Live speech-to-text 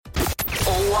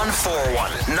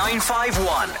0141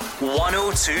 951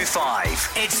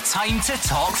 1025. It's time to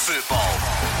talk football.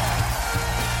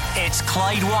 It's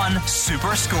Clyde One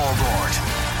Super Scoreboard.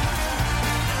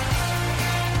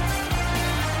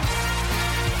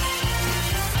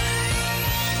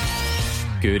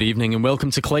 Good evening and welcome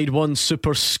to Clyde One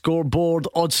Super Scoreboard.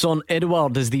 Odsonne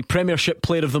Edouard is the Premiership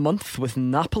Player of the Month, with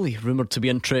Napoli rumoured to be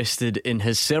interested in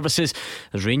his services.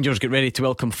 As Rangers get ready to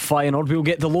welcome Feyenoord, we'll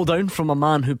get the lowdown from a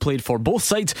man who played for both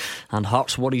sides, and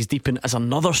Hearts worries deepen as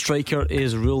another striker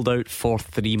is ruled out for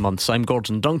 3 months. I'm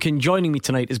Gordon Duncan. Joining me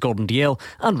tonight is Gordon Dalziel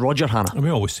and Roger Hannah. And we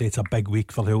always say it's a big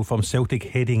week for the Old Firm. Celtic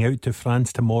heading out to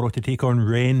France tomorrow to take on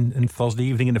Rennes on Thursday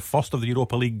evening in the first of the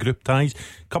Europa League group ties.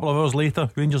 A couple of hours later,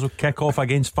 Rangers will kick off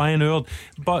against Feyenoord.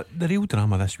 But the real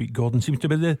drama this week, Gordon, seems to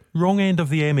be the wrong end of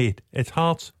the M8. It's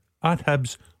Hearts at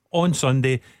Hibs on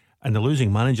Sunday, and the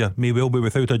losing manager may well be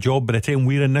without a job by the time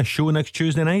we're in this show next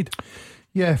Tuesday night.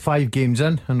 Yeah, 5 games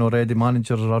in and already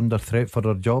managers are under threat for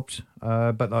their jobs,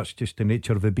 but that's just the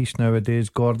nature of the beast nowadays,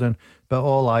 Gordon. But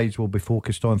all eyes will be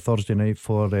focused on Thursday night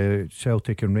for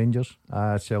Celtic and Rangers.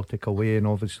 Celtic away and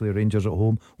obviously Rangers at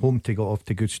home to get off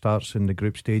to good starts in the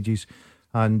group stages,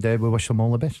 and we wish them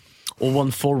all the best.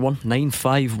 0141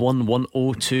 951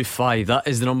 1025. That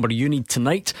is the number you need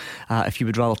tonight. If you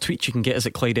would rather tweet, you can get us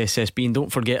at Clyde SSB. And don't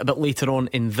forget, a bit later on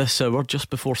in this hour, just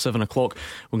before 7 o'clock,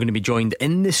 we're going to be joined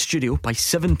in the studio by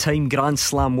 7-time Grand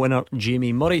Slam winner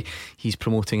Jamie Murray. He's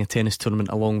promoting a tennis tournament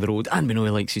along the road, and we know he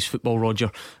likes his football,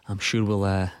 Roger. I'm sure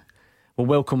we'll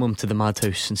welcome him to the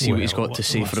madhouse and see what he's got to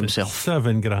say for himself.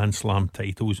 7 Grand Slam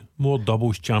titles, more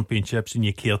doubles championships than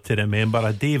you care to remember,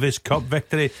 a Davis Cup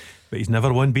victory, but he's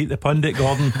never won Beat the Pundit,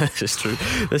 Gordon. This is true.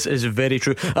 This is very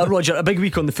true. Roger, a big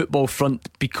week on the football front,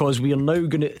 because we are now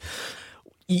going to...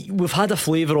 We've had a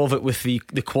flavour of it with the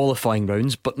qualifying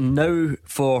rounds, but now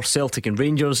for Celtic and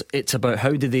Rangers, it's about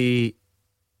how do they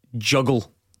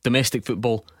juggle domestic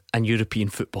football and European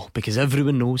football, because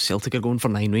everyone knows Celtic are going for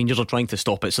 9, Rangers are trying to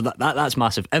stop it. So that's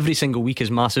massive. Every single week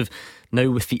is massive. Now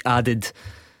with the added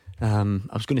I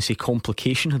was going to say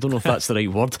complication, I don't know if that's the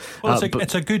right word. Well,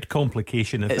 it's a good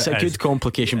complication. It's a good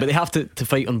complication, but they have to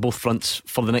fight on both fronts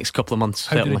for the next couple of months.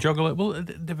 How certainly. do they juggle it? Well,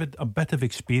 they've had a bit of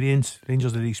experience.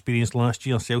 Rangers had experience last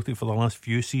year, Celtic for the last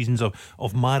few seasons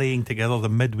of marrying together the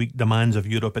midweek demands of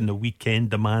Europe and the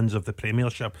weekend demands of the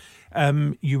Premiership.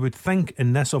 You would think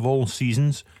in this of all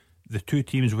seasons the two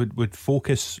teams would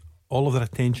focus all of their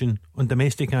attention on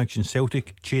domestic action.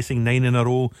 Celtic chasing 9 in a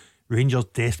row, Rangers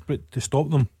desperate to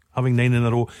stop them having 9 in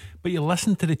a row. But you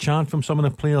listen to the chant from some of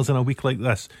the players in a week like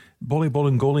this. Bolly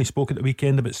Bolingoli spoke at the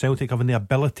weekend about Celtic having the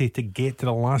ability to get to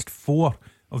the last 4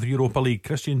 of the Europa League.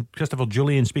 Christopher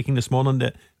Julian speaking this morning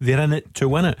that they're in it to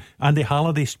win it. Andy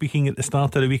Halliday speaking at the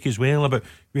start of the week as well about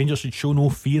Rangers should show no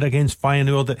fear against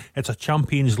Feyenoord, that it's a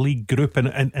Champions League group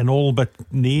in all but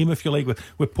name, if you like,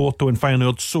 with Porto and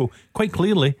Feyenoord. So quite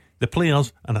clearly the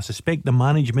players, and I suspect the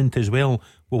management as well,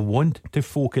 will want to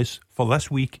focus for this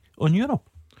week on Europe.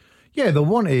 Yeah, they'll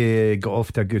want to get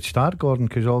off to a good start, Gordon,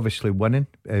 because obviously winning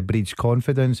breeds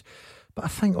confidence. But I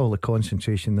think all the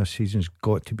concentration this season's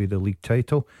got to be the league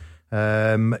title.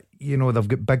 They've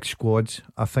got big squads.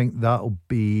 I think that'll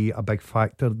be a big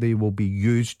factor. They will be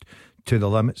used to the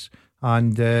limits.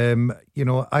 And,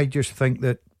 I just think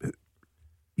that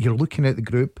you're looking at the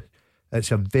group.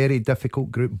 It's a very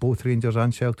difficult group, both Rangers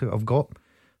and Celtic have got.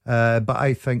 But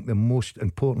I think the most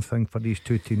important thing for these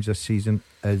two teams this season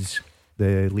is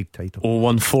the league title.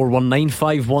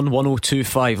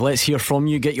 01419511025. Let's hear from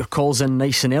you. Get your calls in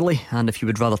nice and early, and if you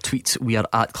would rather tweet, we are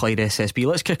at Clyde SSB.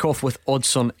 Let's kick off with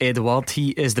Odsonne Edouard. He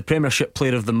is the Premiership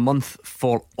Player of the Month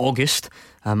for August.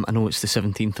 I know it's the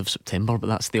 17th of September, but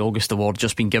that's the August award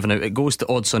just been given out. It goes to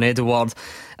Odsonne Edouard.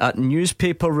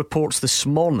 Newspaper reports this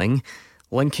morning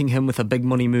linking him with a big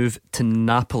money move to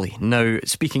Napoli. Now,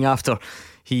 speaking after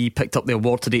he picked up the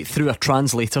award today through a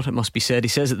translator, it must be said. He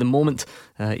says at the moment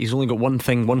he's only got one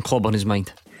club on his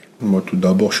mind. I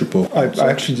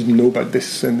actually didn't know about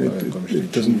this, and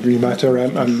it doesn't really matter.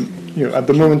 I'm at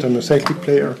the moment I'm a Celtic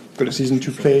player. I've got a season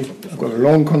to play. I've got a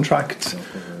long contract.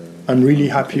 I'm really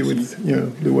happy with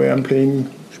the way I'm playing,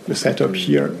 the setup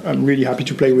here. I'm really happy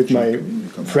to play with my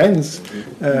friends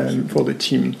for the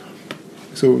team.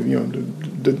 So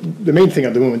the main thing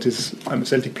at the moment is I'm a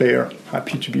Celtic player,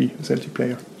 happy to be a Celtic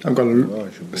player. I've got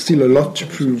still a lot to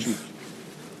prove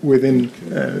within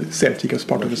Celtic as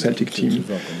part of the Celtic team.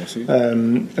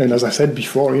 And as I said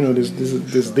before, there's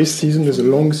this season, there's a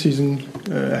long season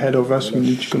ahead of us. We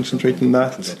need to concentrate on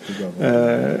that,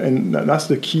 and that's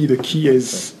the key. The key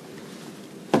is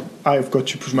I've got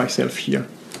to prove myself here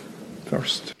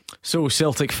first. So,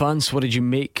 Celtic fans, what did you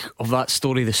make of that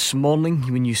story this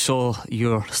morning when you saw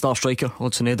your star striker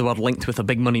Odsonne Edouard linked with a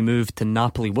big money move to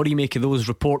Napoli? What do you make of those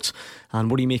reports,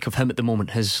 and what do you make of him at the moment,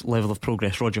 his level of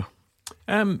progress, Roger?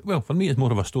 Well, for me, it's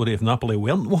more of a story if Napoli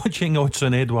weren't watching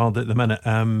Odsonne Edouard at the minute.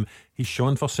 He's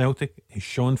shone for Celtic, he's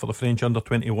shone for the French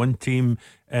under-21 team.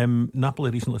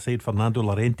 Napoli recently signed Fernando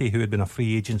Llorente, who had been a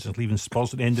free agent since leaving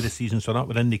Spurs at the end of the season, so that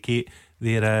would indicate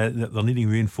they're needing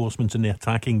reinforcements in the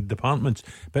attacking departments.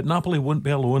 But Napoli won't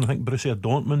be alone. I think Borussia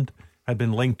Dortmund had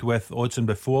been linked with Odsonne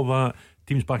before that.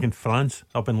 Teams back in France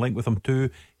have been linked with him too.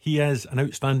 He is an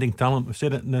outstanding talent. We've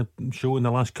said it in the show in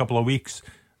the last couple of weeks.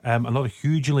 Another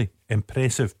hugely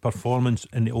impressive performance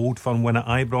in the Old Firm win at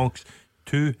Ibrox.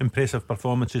 2 impressive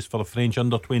performances for the French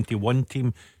under-21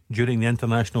 team during the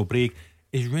international break.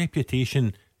 His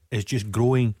reputation is just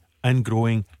growing and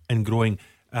growing and growing.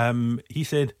 He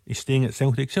said he's staying at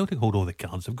Celtic. Celtic hold all the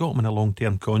cards. They've got him in a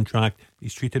long-term contract.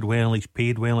 He's treated well, he's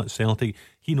paid well at Celtic.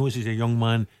 He knows he's a young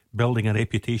man building a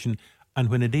reputation, and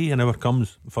when the day and hour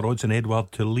comes for Odsonne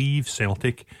Edouard to leave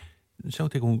Celtic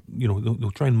will, they'll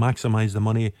try and maximise the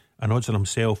money, and Odsonne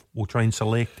himself will try and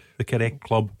select the correct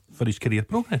club for his career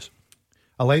progress.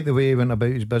 I like the way he went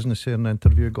about his business here in the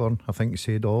interview, Gordon. I think he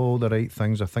said all the right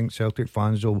things. I think Celtic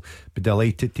fans will be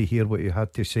delighted to hear what he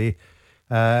had to say.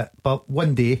 But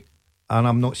one day, and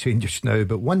I'm not saying just now,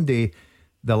 but one day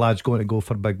the lad's going to go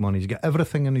for big money. He's got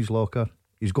everything in his locker.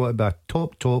 He's got to be a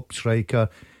top striker.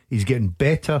 He's getting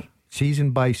better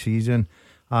season by season,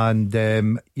 and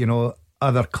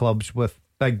other clubs with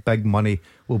big money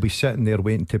will be sitting there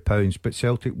waiting to pounce, but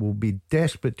Celtic will be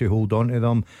desperate to hold on to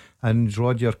them. And as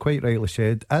Roger quite rightly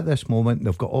said, at this moment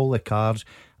they've got all the cards,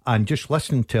 and just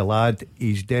listening to a lad,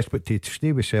 he's desperate to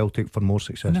stay with Celtic for more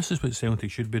success. And this is what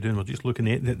Celtic should be doing. We're just looking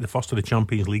at the first of the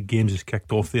Champions League games is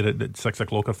kicked off there at 6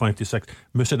 o'clock or 5 to 6.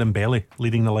 Moussa Dembele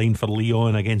leading the line for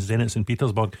Lyon against Zenit St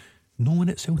Petersburg. No one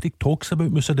at Celtic talks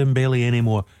about Moussa Dembele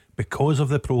anymore because of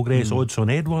the progress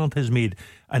Odsonne Edouard has made.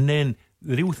 And then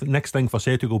the real next thing for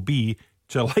Celtic will be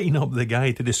to line up the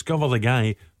guy, to discover the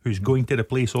guy who's going to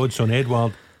replace Odsonne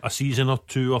Edouard a season or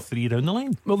 2 or 3 down the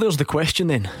line. Well, there's the question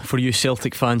then for you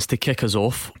Celtic fans to kick us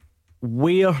off.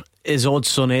 Where is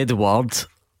Odsonne Edouard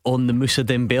on the Moussa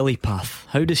Dembele path?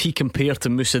 How does he compare to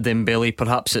Moussa Dembele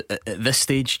perhaps at this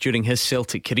stage during his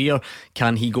Celtic career?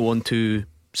 Can he go on to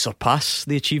surpass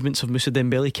the achievements of Moussa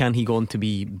Dembele? Can he go on to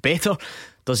be better?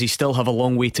 Does he still have a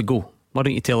long way to go? Why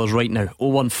don't you tell us right now?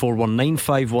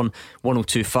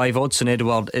 01419511025. Odsonne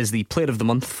Edouard is the player of the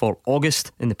month for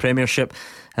August in the Premiership.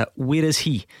 Where is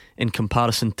he in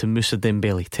comparison to Moussa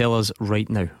Dembele? Tell us right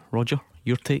now. Roger,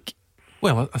 your take?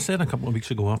 Well, I said a couple of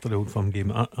weeks ago after the Old Firm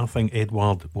game, I think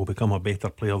Edouard will become a better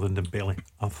player than Dembele.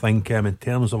 I think in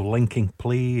terms of linking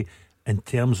play, in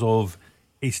terms of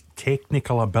his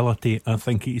technical ability, I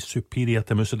think he's superior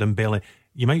to Moussa Dembele.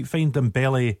 You might find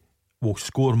Dembele will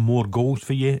score more goals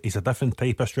for you. He's a different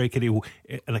type of striker. He'll,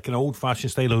 in a kind of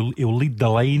old-fashioned style, he'll lead the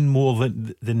line more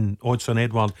than Odsonne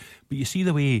Edouard. But you see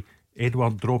the way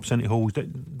Edouard drops into holes.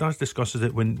 Daz discusses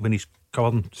it when he's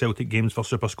covering Celtic games for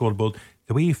Super Scoreboard.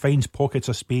 The way he finds pockets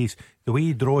of space, the way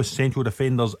he draws central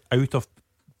defenders out of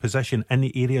position in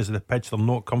the areas of the pitch they're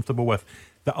not comfortable with,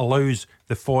 that allows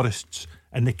the Forrests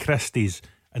and the Christies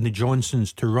and the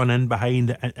Johnsons to run in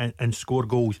behind and score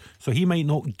goals. So he might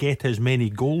not get as many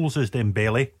goals as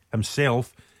Dembele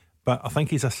himself, but I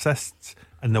think his assists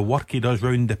and the work he does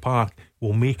round the park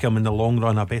will make him in the long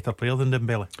run a better player than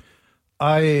Dembele.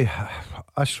 I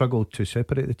struggle to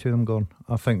separate the two of them, Gordon.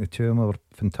 I think the two of them are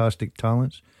fantastic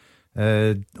talents.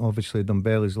 Obviously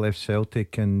Dembele's left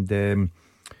Celtic and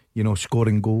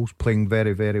scoring goals, playing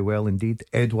very, very well indeed.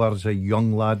 Edouard's a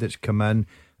young lad that's come in,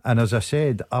 and as I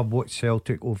said, I've watched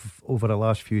Celtic over the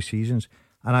last few seasons,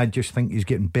 and I just think he's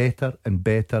getting better and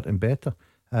better and better.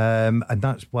 And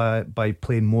that's why, by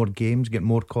playing more games, getting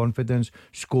more confidence,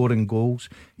 scoring goals,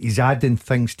 he's adding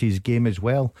things to his game as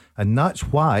well, and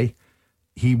that's why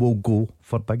he will go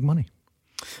for big money.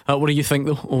 What do you think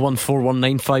though?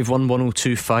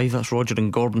 01419511025. That's Roger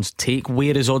and Gordon's take.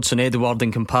 Where is Odsonne Edouard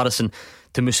in comparison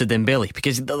to Moussa Dembele?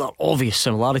 Because there are obvious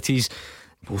similarities.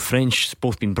 Both French,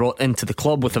 both been brought into the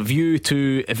club with a view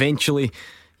to eventually,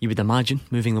 you would imagine,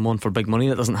 moving them on for big money.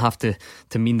 That doesn't have to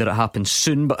mean that it happens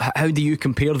soon. But how do you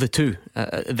compare the two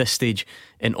at this stage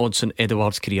in Odsonne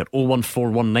Edouard's career?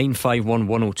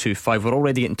 01419511025. We're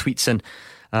already getting tweets in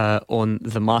on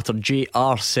the matter.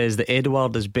 JR says that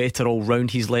Edouard is better all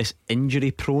round. He's less injury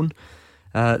prone.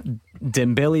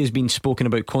 Dembele has been spoken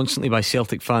about constantly by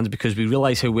Celtic fans because we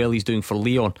realise how well he's doing for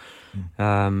Lyon.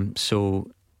 So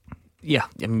yeah,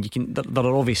 I mean, there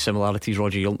are obvious similarities,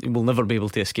 Roger. You will never be able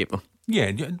to escape them.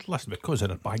 Yeah, listen, because of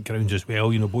their backgrounds as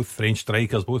well, both French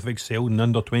strikers, both excelled in the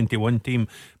under-21 team,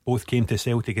 both came to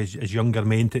Celtic as younger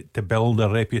men to build their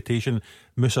reputation.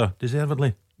 Moussa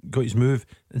deservedly got his move,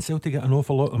 and Celtic got an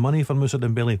awful lot of money for Moussa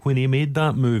Dembele when he made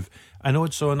that move. And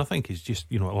Odsonne, I think he's just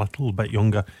a little bit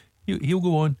younger. He'll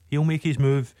go on, he'll make his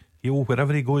move, he'll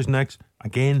wherever he goes next.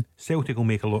 Again, Celtic will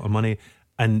make a lot of money,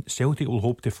 and Celtic will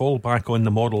hope to fall back on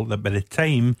the model that by the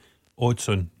time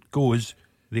Odsonne goes,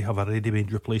 they have a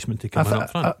ready-made replacement to come in up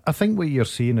front. I think what you're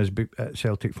seeing is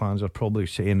Celtic fans are probably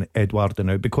saying Edouard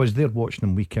now because they're watching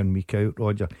him week in, week out,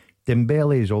 Roger.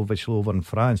 Dembele is obviously over in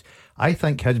France. I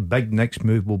think his big next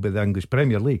move will be the English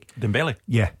Premier League. Dembele?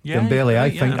 Yeah, Dembele.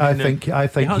 I think he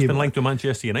has been linked to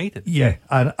Manchester United. Yeah,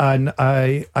 and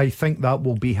I think that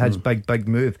will be his big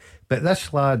move. But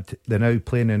this lad, they're now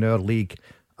playing in our league,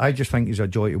 I just think he's a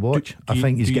joy to watch. I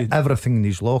think he's got everything in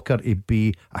his locker. He'd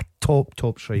be a top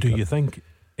striker. Do you think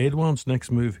Edouard's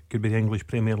next move could be the English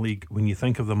Premier League? When you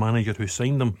think of the manager who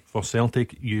signed him for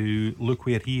Celtic, you look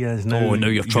where he is now. Oh, now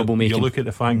you're troublemaking. You look at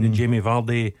the fact that Jamie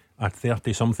Vardy at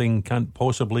 30-something can't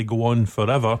possibly go on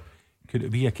forever. Could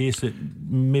it be a case that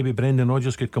maybe Brendan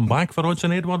Rodgers could come back for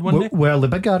Odsonne Edouard one day? Well, the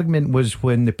big argument was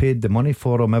when they paid the money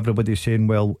for him, everybody saying,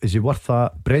 well, is he worth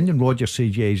that? Brendan Rodgers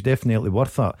says, yeah, he's definitely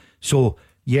worth that. So,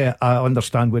 yeah, I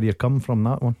understand where you're coming from,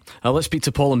 that one. Let's speak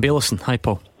to Paul and Bailison. Hi,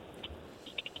 Paul.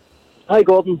 Hi,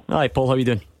 Gordon. Hi, Paul, how are you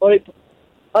doing? Alright.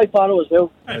 Hi, Pano as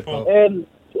well. Hi, Paul.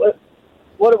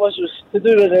 What it was to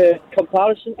do with the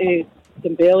comparison to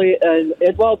Dembele and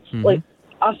Edouard.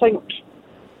 I think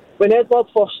when Edouard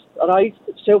first arrived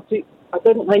at Celtic, I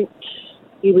didn't think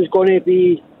he was going to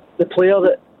be the player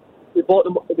that we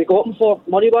got him for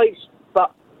money-wise.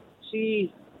 But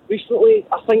see, recently,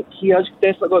 I think he is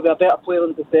definitely going to be a better player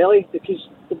than Dembele, because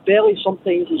Dembele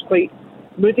sometimes is quite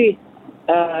moody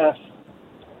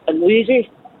and lazy,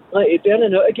 like he'd be in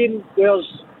and out again. Whereas,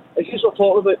 as you were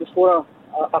talking about before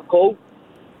a call,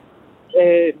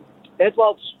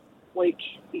 Edouard's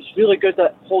he's really good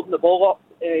at holding the ball up,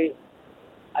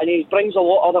 and he brings a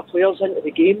lot of other players into the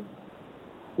game,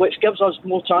 which gives us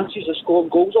more chances of scoring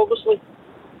goals, obviously.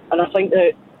 And I think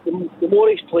that the more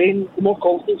he's playing, the more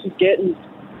confidence he's getting,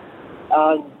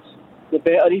 and the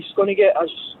better he's going to get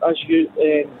as you,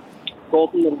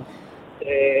 Gordon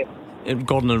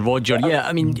and Roger. Yeah,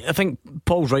 I mean, I think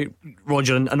Paul's right,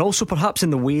 Roger, and also perhaps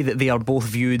in the way that they are both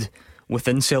viewed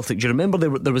within Celtic. Do you remember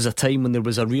there was a time when there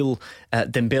was a real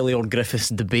Dembele or Griffiths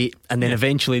debate, and then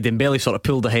eventually Dembele sort of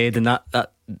pulled ahead, and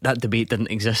that debate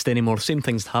didn't exist anymore. Same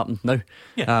thing's happened now.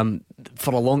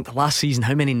 For last season,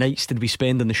 how many nights did we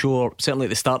spend on the show, or certainly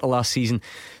at the start of last season,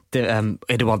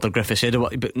 Edouard or Griffiths,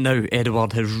 but now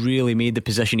Edouard has really made the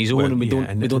position his own, and we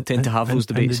don't tend to have those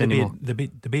debates anymore. The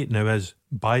debate now is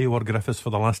Bayo or Griffiths for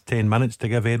the last 10 minutes to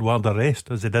give Edouard a rest,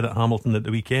 as they did at Hamilton at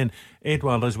the weekend.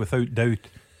 Edouard is without doubt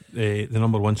the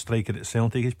number one striker at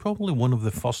Celtic. He's probably one of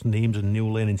the first names in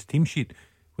Neil Lennon's team sheet.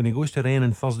 When he goes to Rennes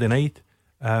on Thursday night,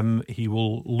 he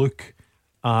will look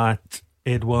at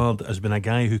Edouard as being a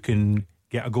guy who can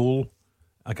get a goal,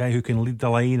 a guy who can lead the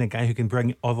line, a guy who can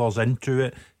bring others into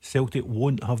it. Celtic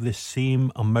won't have the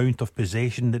same amount of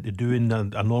possession that they do in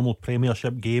a normal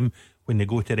Premiership game when they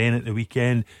go to Rennes at the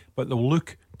weekend, but they'll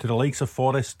look to the likes of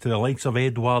Forrest, to the likes of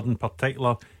Edouard in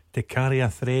particular, to carry a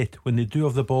threat when they do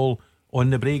have the ball on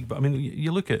the break. But I mean,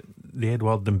 you look at the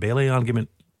Edouard Dembele argument,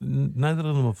 neither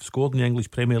of them have scored in the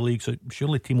English Premier League, so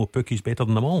surely Timo Pukki's better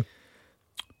than them all.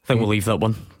 I think we'll leave that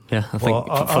one. Yeah, I think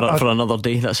for another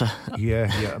day. That's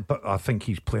yeah. But I think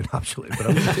he's playing absolutely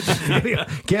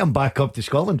brilliant. Get him back up to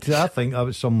Scotland. I think that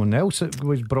was someone else that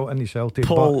was brought into Celtic.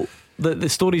 Paul, the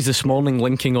stories this morning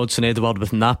linking Odsonne Edouard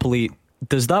with Napoli.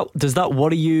 Does that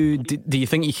worry you? Do you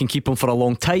think you can keep him for a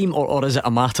long time, or is it a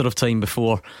matter of time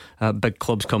before big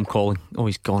clubs come calling? Oh,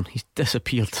 he's gone. He's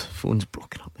disappeared. Phone's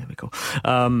broken up. There we go.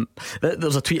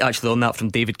 There's a tweet actually on that from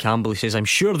David Campbell. He says, "I'm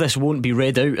sure this won't be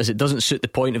read out as it doesn't suit the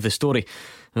point of the story."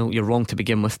 Well, you're wrong to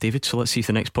begin with, David, so let's see if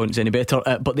the next point is any better.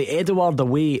 But the Edouard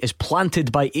away is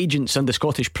planted by agents and the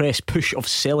Scottish press push of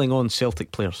selling on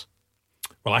Celtic players.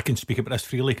 Well, I can speak about this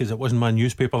freely because it wasn't my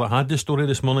newspaper that had the story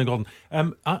this morning, Gordon.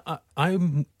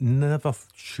 I'm never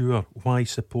sure why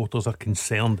supporters are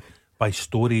concerned by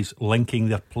stories linking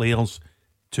their players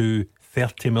to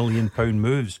 £30 million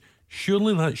moves.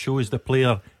 Surely that shows the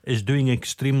player is doing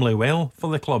extremely well for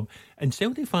the club. And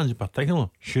Celtic fans in particular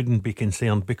shouldn't be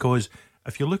concerned, because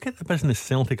if you look at the business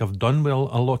Celtic have done with a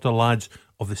lot of lads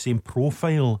of the same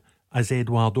profile as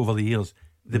Edouard over the years,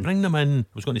 they bring them in. I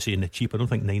was going to say in the cheap. I don't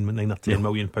think 9 or 10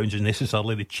 million pounds is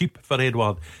necessarily the cheap for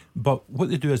Edouard. But what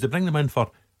they do is they bring them in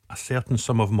for a certain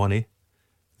sum of money.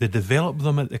 They develop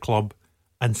them at the club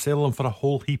and sell them for a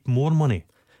whole heap more money.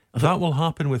 That will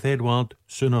happen with Edouard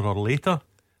sooner or later.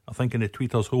 I think in the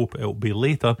tweeters hope it'll be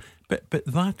later, but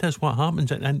that is what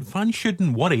happens, and fans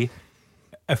shouldn't worry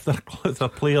if their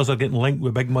players are getting linked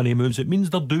with big money moves. It means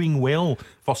they're doing well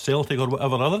for Celtic or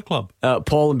whatever other club.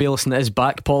 Paul and Bailison is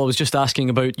back. Paul, I was just asking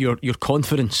about your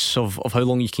confidence of how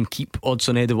long you can keep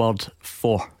Odsonne Edouard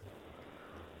for.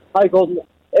 Hi Gordon.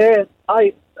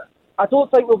 I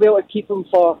don't think we'll be able to keep him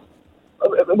for.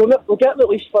 We'll get him at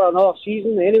least for another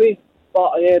season anyway.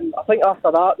 But I think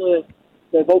after that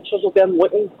the Vultures will be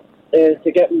looking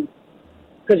to get him,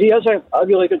 because he is a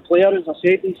really good player. As I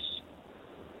said,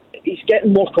 he's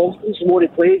getting more confidence the more he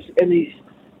plays, and he's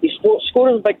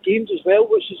scoring big games as well,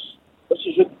 which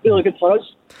is really good for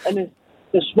us. And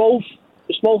the small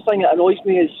thing that annoys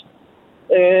me is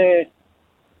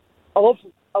I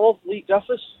love Lee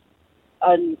Griffiths,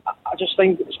 and I just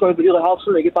think it's going to be really hard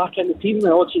for him to get back in the team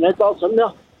when Odsonne Edouard's in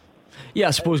there. Yeah,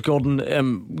 I suppose,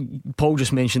 Gordon, Paul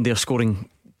just mentioned they're scoring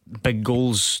big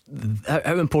goals.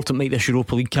 How important might this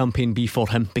Europa League campaign be for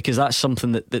him? Because that's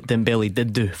something that Dembele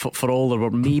did do. For all there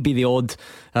were maybe the odd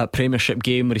Premiership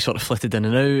game where he sort of flitted in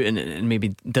and out and maybe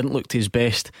didn't look to his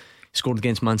best. Scored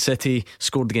against Man City,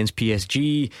 scored against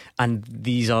PSG, and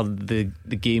these are the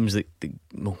games that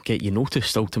will get you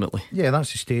noticed ultimately. Yeah,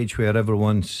 that's the stage where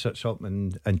everyone sits up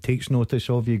and takes notice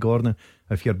of you, Gordon,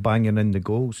 if you're banging in the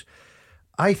goals.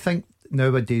 I think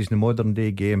nowadays in the modern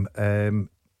day game,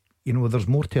 there's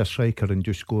more to a striker than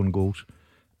just scoring goals.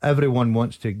 Everyone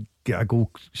wants to get a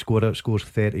goal scorer, scores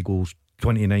 30 goals,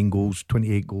 29 goals,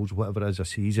 28 goals, whatever it is a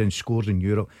season, scores in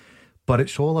Europe. But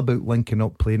it's all about linking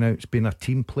up, playing out. It's being a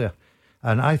team player.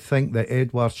 And I think that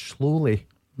Edouard's slowly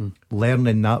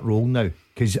learning that role now.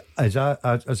 Because as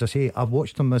I say, I've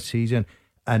watched him this season,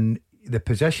 and the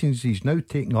positions he's now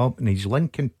taking up, and he's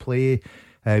linking play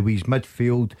with his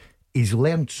midfield, he's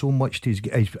learned so much to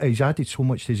he's added so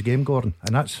much to his game, Gordon.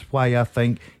 And that's why I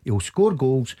think he'll score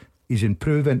goals, he's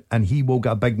improving, and he will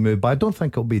get a big move. But I don't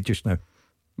think it'll be just now.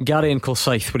 Gary and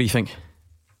Kilsyth, what do you think?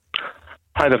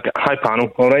 Hi panel,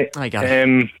 alright. Hi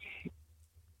Gary.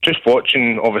 Just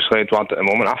watching obviously Edouard at the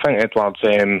moment, I think Edouard's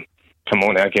come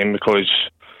on to a game because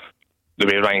the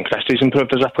way Ryan Christie's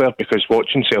improved as a player, because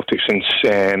watching Celtic since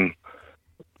the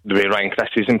way Ryan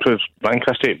Christie's improved, Ryan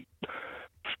Christie,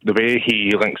 the way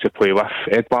he links to play with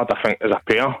Edouard, I think as a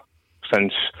pair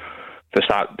since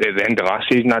the end of last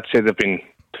season, I'd say they've been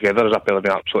together as a pair, have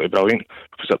been absolutely brilliant,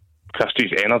 because of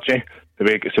Christie's energy, the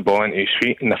way he gets the ball into his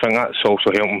feet, and I think that's also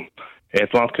helping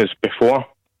Edouard, because before,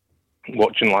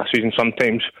 watching last season,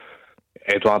 sometimes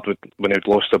Edouard would, when he'd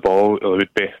lost the ball,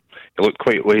 he looked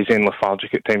quite lazy and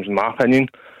lethargic at times in my opinion,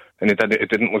 and it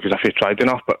didn't look as if he tried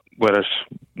enough. But whereas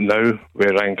now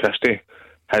with Ryan Christie,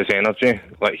 his energy,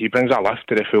 like, he brings a lift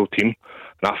to the full team,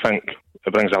 and I think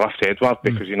it brings a lift to Edouard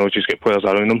because he knows he's got players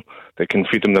around him that can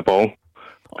feed him the ball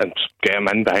and get him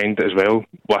in behind it as well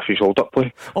with his hold-up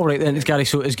play. Alright then, Gary,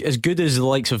 so as good as the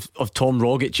likes of Tom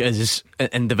Rogic is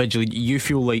individually, you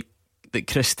feel like that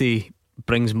Christie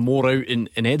brings more out in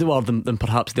Edouard than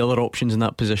perhaps the other options in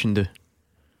that position do?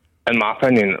 In my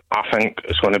opinion, I think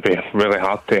it's going to be really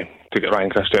hard to get Ryan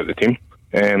Christie out of the team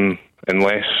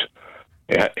unless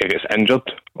he gets injured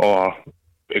or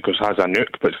he has a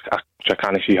nuke, which I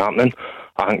can't see happening.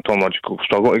 I think Tom Rogic will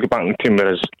struggle to get back in the team,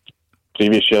 whereas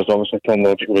previous years obviously Tom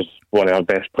Rogic was one of our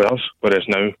best players, whereas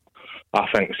now I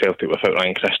think Celtic without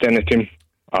Ryan Christie in the team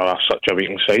are such a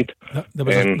weakened side.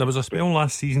 There was a spell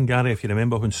last season, Gary, if you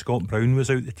remember, when Scott Brown was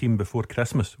out the team before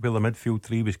Christmas, where the midfield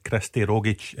three was Christie,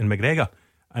 Rogic and McGregor,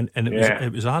 and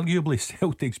it was arguably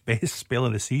Celtic's best spell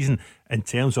of the season in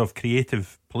terms of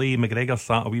creative play. McGregor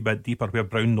sat a wee bit deeper where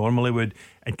Brown normally would,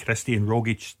 and Christie and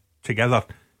Rogic together,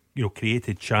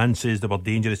 created chances. They were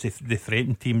dangerous. They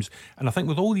threatened teams. And I think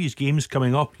with all these games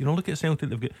coming up, look at Celtic.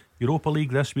 They've got Europa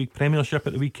League this week, Premiership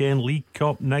at the weekend, League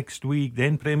Cup next week,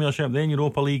 then Premiership, then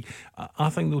Europa League. I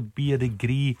think there'll be a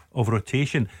degree of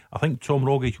rotation. I think Tom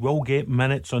Rogic will get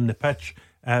minutes on the pitch,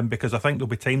 because I think there'll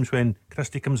be times when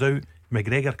Christie comes out,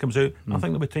 McGregor comes out. I think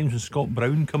there'll be times when Scott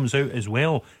Brown comes out as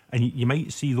well, and you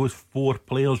might see those four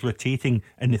players rotating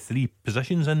in the three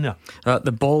positions in there.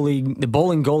 The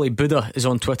Bolingoli Buddha is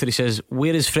on Twitter. He says,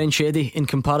 where is French Eddie in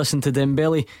comparison to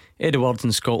Dembele? Edouard's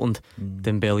in Scotland,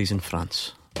 Dembele's in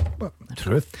France.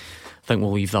 Truth. I think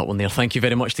we'll leave that one there. Thank you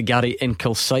very much to Gary in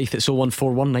Kilsyth. It's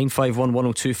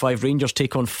 01419511025. Rangers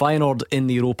take on Feyenoord in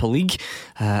the Europa League,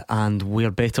 and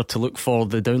we're better to look for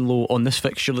the down low on this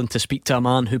fixture than to speak to a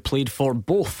man who played for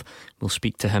both. We'll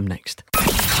speak to him next.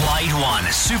 Clyde One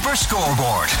Super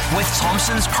Scoreboard with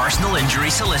Thompson's personal injury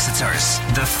solicitors.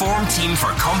 The form team for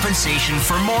compensation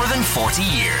for more than 40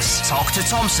 years. Talk to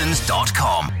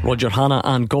Thompsons.com. Roger Hannah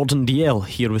and Gordon Dalziel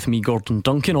here with me, Gordon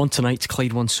Duncan, on tonight's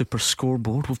Clyde One Super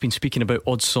Scoreboard. We've been speaking about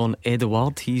Odsonne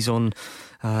Edouard. He's on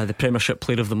the Premiership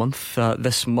Player of the Month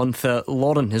this month.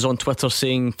 Lauren is on Twitter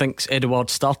saying thinks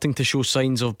Edouard's starting to show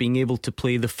signs of being able to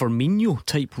play the Firmino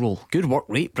type role. Good work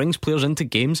rate, brings players into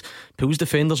games, pulls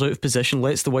defenders out of position,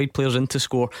 lets the wide players in to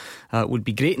score. Would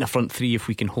be great in a front three if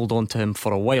we can hold on to him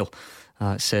for a while.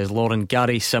 Says Lauren.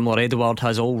 Gary, similar. Edouard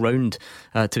has all round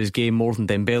to his game more than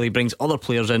Dembele, brings other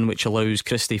players in, which allows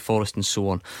Christie, Forrest and so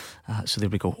on. So there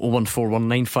we go.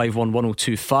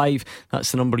 01419511025.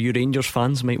 That's the number you Rangers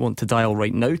fans might want to dial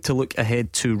right now to look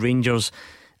ahead to Rangers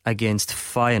against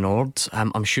Feyenoord.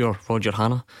 I'm sure Roger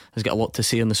Hannah has got a lot to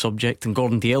say on the subject, and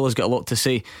Gordon Dalziel has got a lot to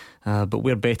say, but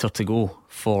we're better to go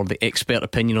for the expert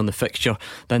opinion on the fixture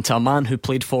than to a man who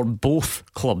played for both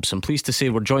clubs. I'm pleased to say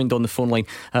we're joined on the phone line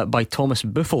by Thomas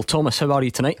Buffel. Thomas, how are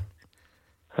you tonight?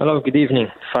 Hello, good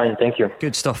evening. Fine, thank you.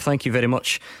 Good stuff. Thank you very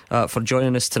much for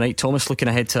joining us tonight, Thomas. Looking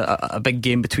ahead to a big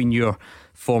game between your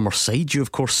former side. You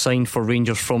of course signed for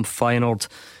Rangers from Feyenoord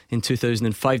in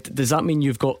 2005. Does that mean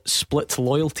you've got split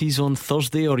loyalties on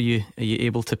Thursday, or are you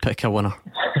able to pick a winner?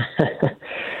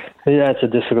 Yeah, it's a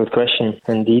difficult question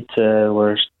indeed.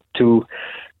 We're two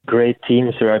great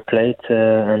teams where I played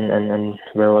and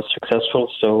where I was successful,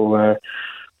 so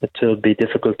it will be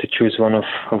difficult to choose one of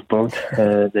both.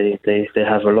 They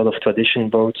have a lot of tradition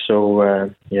both, so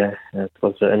it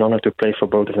was an honour to play for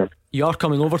both of them. You are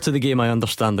coming over to the game, I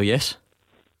understand, though, yes?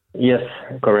 Yes,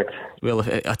 correct. Well,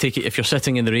 I take it if you're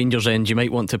sitting in the Rangers end, you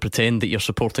might want to pretend that you're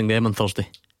supporting them on Thursday.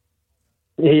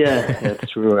 Yeah,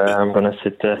 that's true. I'm going to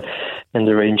sit in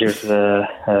the Rangers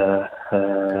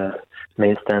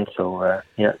main stand, so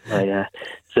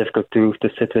it's difficult to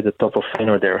sit at the top of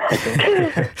Feyenoord there, I think.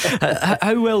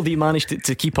 How well do you manage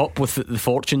to keep up with the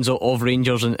fortunes of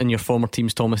Rangers and your former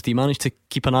teams, Thomas? Do you manage to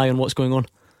keep an eye on what's going on?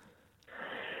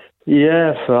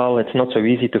 Yeah, well, it's not so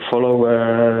easy to follow,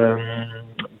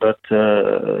 but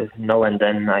now and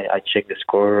then I check the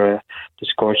score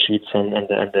sheets and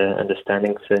the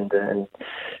standings in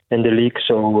the league.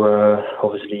 So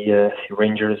obviously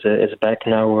Rangers is back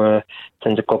now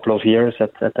since a couple of years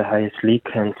at the highest league,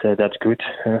 and that's good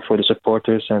for the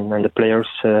supporters and the players.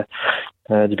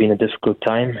 It's been a difficult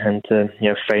time, and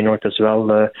Feyenoord as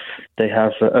well. They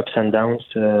have ups and downs.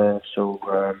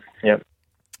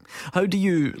 How do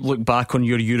you look back on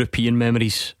your European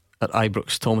memories at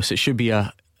Ibrox, Thomas? It should be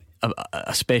a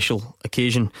special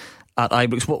occasion at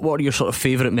Ibrox. What are your sort of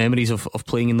favourite memories of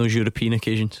playing in those European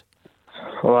occasions?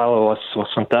 Well, it was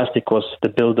fantastic. Was the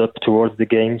build-up towards the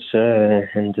games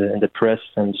and the press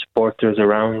and the supporters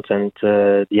around, and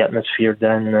the atmosphere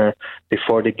then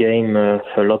before the game. A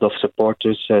lot of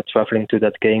supporters travelling to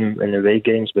that game in away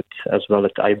games, but as well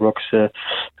at Ibrox.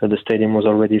 The stadium was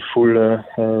already full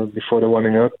before the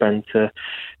warming up, and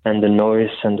the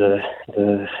noise and the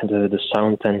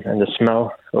sound and the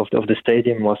smell of the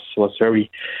stadium was very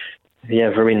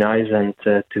nice, and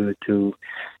to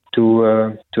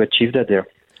achieve that there.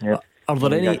 Yeah. Are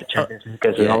there any are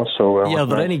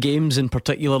there any games in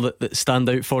particular that stand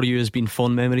out for you as being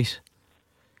fond memories?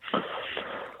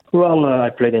 Well,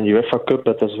 I played in the UEFA Cup,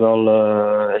 but as well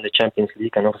in the Champions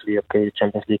League, and obviously the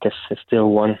Champions League is still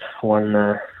one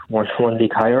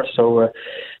league higher. So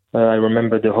I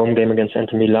remember the home game against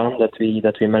Inter Milan that we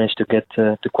managed to get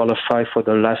to qualify for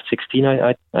the last 16.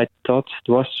 I thought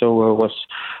it was so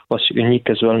was unique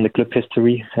as well in the club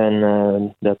history,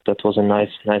 and that was a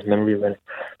nice memory when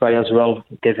I as well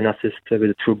gave an assist with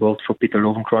a through ball for Peter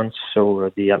Lovenkrantz. So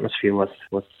the atmosphere was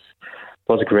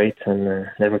great and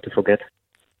never to forget.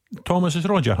 Thomas, it's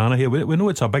Roger Hannah here. We know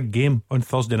it's a big game on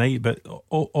Thursday night, but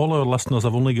all our listeners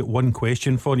have only got one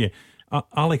question for you.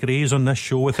 Alec Ray's on this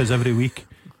show with us every week.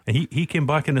 He came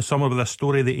back in the summer with a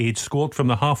story that he'd scored from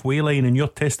the halfway line in your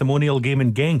testimonial game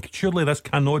in Genk. Surely this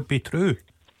cannot be true.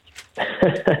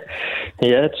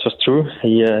 Yeah, it was true.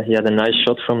 He had a nice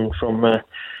shot from the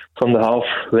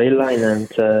halfway line,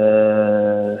 and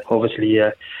obviously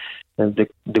the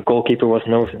goalkeeper was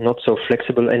not so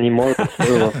flexible anymore, but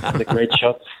still was a great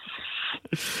shot.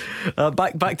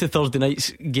 Back to Thursday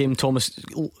night's game, Thomas.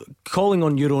 Calling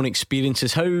on your own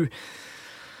experiences, how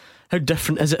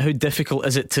different is it? How difficult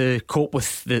is it to cope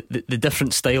with the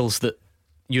different styles that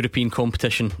European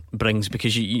competition brings?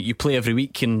 Because you play every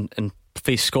week and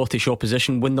face Scottish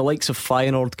opposition. When the likes of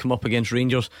Feyenoord come up against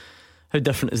Rangers, how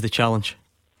different is the challenge?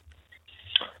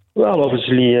 Well,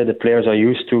 obviously the players are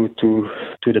used to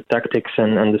the tactics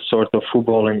and the sort of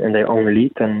football in their own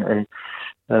league, and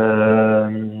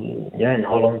in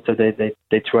Holland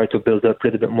they try to build up a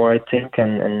little bit more, I think,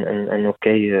 and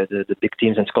the big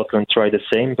teams in Scotland try the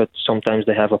same, but sometimes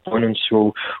they have opponents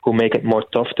who make it more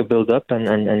tough to build up,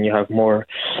 and you have more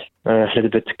a little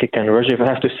bit kick and rush, if I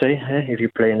have to say, if you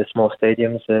play in the small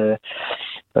stadiums.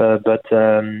 But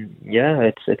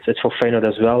it's for Feyenoord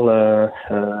as well.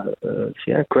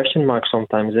 Question mark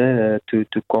sometimes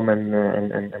to come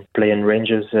and play in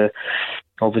Rangers.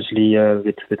 Obviously,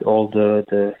 with all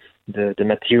the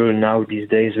material now these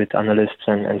days with analysts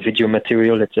and video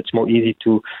material, it's more easy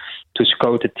to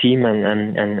scout a team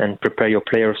and prepare your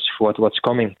players for what's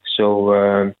coming. So,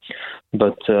 I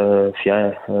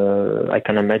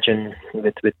can imagine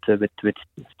with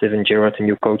Steven Gerrard, a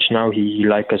new coach now, he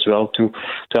like as well to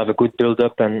have a good build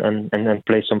up and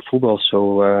play some football.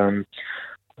 So.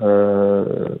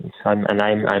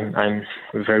 I'm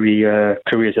very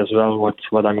curious as well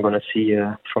what I'm going to see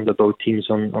from the both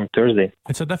teams on Thursday.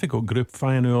 It's a difficult group.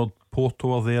 Feyenoord,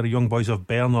 Porto are there, young boys of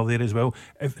Bern are there as well.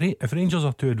 If Rangers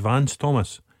are to advance,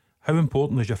 Thomas, how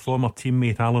important is your former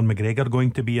teammate Alan McGregor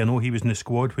going to be? I know he was in the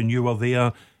squad when you were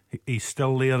there. He's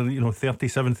still there,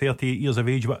 37, 38 years of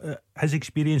age. But his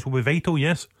experience will be vital,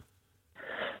 yes?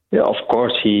 Yeah, of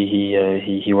course, he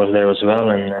was there as well,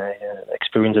 and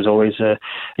experience is always an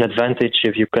advantage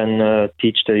if you can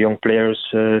teach the young players,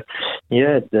 the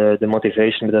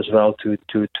motivation, but as well to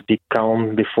be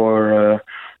calm before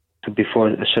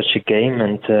such a game,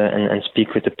 and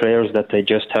speak with the players that they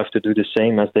just have to do the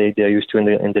same as they're used to in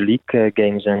the league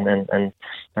games, and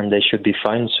they should be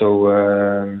fine. So.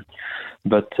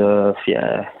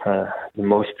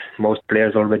 Most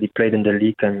players already played in the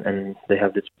league, and they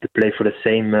have to play for the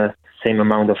same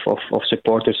amount of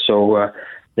supporters. So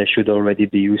they should already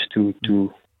be used to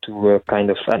a kind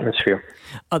of atmosphere.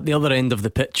 At the other end of the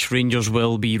pitch, Rangers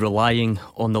will be relying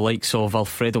on the likes of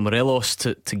Alfredo Morelos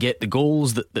to get the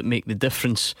goals that make the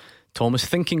difference. Thomas,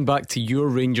 thinking back to your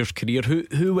Rangers career,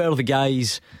 who were the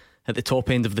guys at the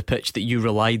top end of the pitch that you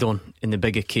relied on in the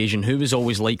big occasion? Who was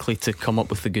always likely to come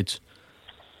up with the goods?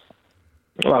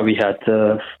 Well, we had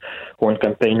one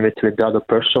campaign with Dado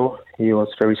Perso. He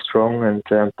was very strong and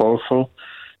powerful.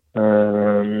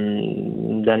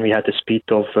 Then we had the speed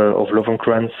of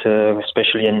Lovenkrantz,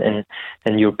 especially in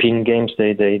European games.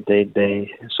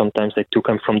 They sometimes they took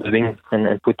him from the wing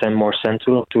and put him more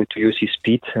central to use his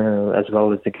speed, as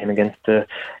well as the game against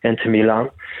Inter Milan.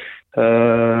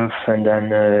 And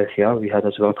then we had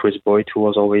as well Chris Boyd, who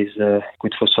was always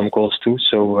good for some goals too.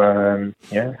 So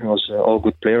it was all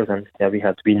good players, and we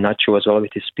had Nacho as well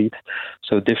with his speed.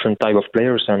 So different type of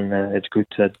players, and it's good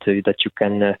that you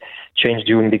can change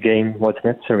during the game what's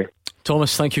necessary.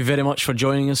 Thomas, thank you very much for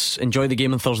joining us. Enjoy the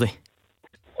game on Thursday.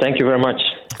 Thank you very much.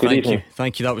 Good evening.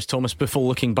 Thank you. That was Thomas Buffel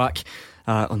looking back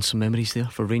on some memories there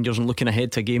for Rangers and looking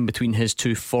ahead to a game between his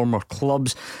two former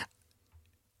clubs.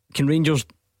 Can Rangers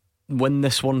win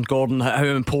this one, Gordon? How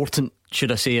important,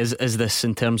 should I say, is this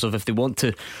in terms of if they want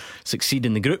to succeed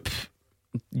in the group?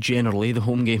 Generally, the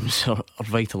home games are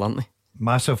vital, aren't they?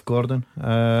 Massive, Gordon.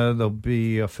 There'll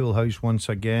be a full house once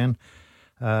again,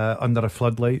 under the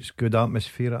floodlights, good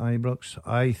atmosphere at Ibrox.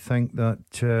 I think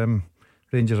that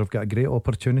Rangers have got a great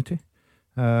opportunity.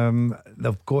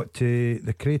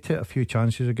 They created a few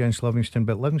chances against Livingston,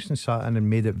 but Livingston sat in and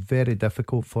made it very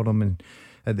difficult for them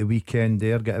at the weekend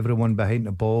there, get everyone behind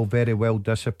the ball, very well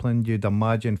disciplined. You'd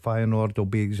imagine Feyenoord will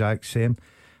be exact same,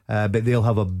 but they'll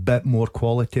have a bit more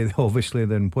quality obviously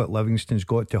than what Livingston's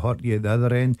got to hurt you at the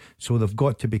other end, so they've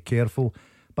got to be careful.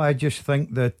 But I just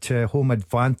think that home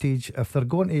advantage, if they're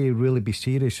going to really be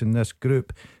serious in this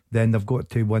group, then they've got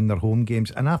to win their home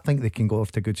games, and I think they can go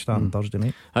off to a good start on Thursday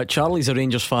night. Charlie's a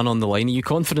Rangers fan on the line. Are you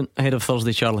confident ahead of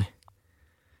Thursday, Charlie?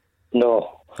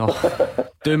 No.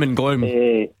 Doom and gloom.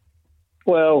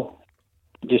 Well,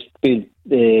 just be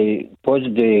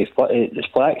positive. The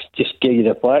flax, just give you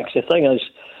the flax. The thing is,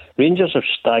 Rangers have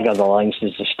staggered along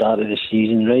since the start of the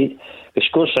season, right? We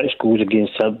scored 6 goals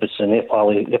against Hibs and they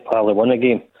probably won a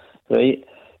game, right?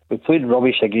 We played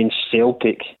rubbish against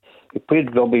Celtic. We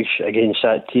played rubbish against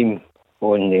that team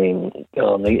on the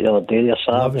other day, or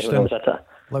Saturday.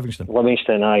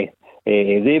 Livingston, aye.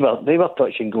 They were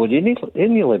touch and go. They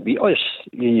nearly beat us.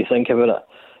 You think about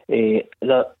it.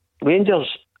 That Rangers,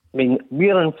 I mean,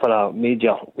 we're in for a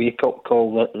major wake-up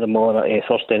call tomorrow,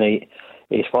 Thursday night,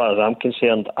 as far as I'm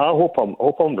concerned. I hope I'm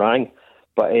wrong,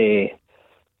 but I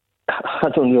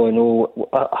don't really know.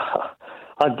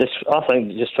 I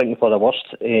think just thinking for the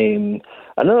worst.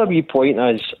 Another wee point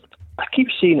is, I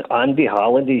keep seeing Andy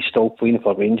Halliday still playing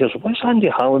for Rangers. What's Andy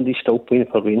Halliday still playing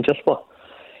for Rangers for? I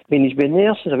mean, he's been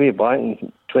there since way back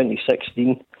in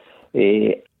 2016,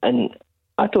 and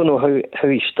I don't know how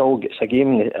he still gets a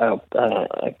game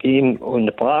on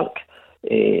the park.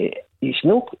 He's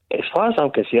no, as far as I'm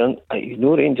concerned, he's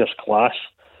no Rangers class.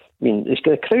 I mean, he's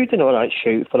got a crowd and all that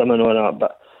shout for him and all that,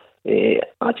 but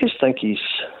I just think he's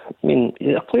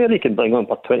a player he can bring on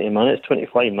for 20 minutes,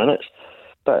 25 minutes,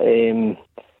 but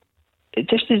it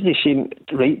just doesn't seem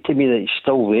right to me that he's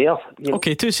still there.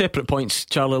 Okay, two separate points,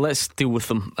 Charlie. Let's deal with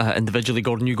them individually.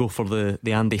 Gordon, you go for the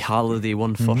Andy Halliday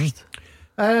one first.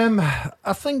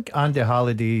 I think Andy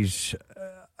Halliday's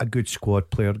a good squad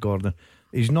player, Gordon.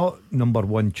 He's not number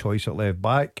one choice at left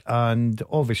back, and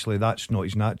obviously that's not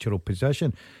his natural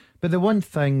position. But the one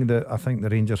thing that I think the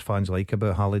Rangers fans like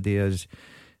about Halliday is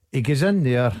he goes in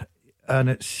there, and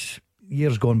it's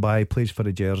years gone by, he plays for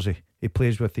a jersey. He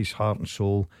plays with his heart and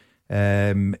soul.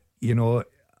 I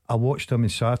watched him on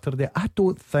Saturday. I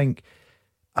don't think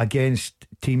against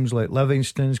teams like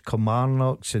Livingston's,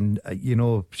 Kilmarnock's and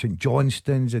St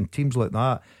Johnstone's and teams like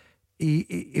that,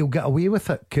 he'll get away with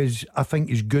it, because I think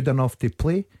he's good enough to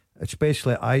play,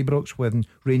 especially at Ibrox when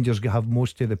Rangers have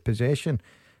most of the possession.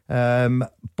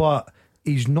 But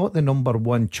he's not the number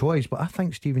one choice. But I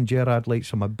think Steven Gerrard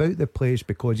likes him about the place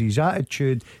because his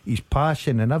attitude, his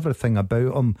passion and everything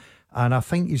about him, and I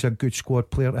think he's a good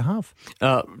squad player to have.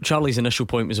 Charlie's initial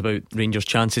point was about Rangers'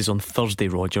 chances on Thursday,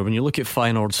 Roger. When you look at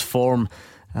Feyenoord's form,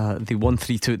 they won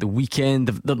 3-2 at the weekend.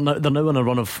 They're now on a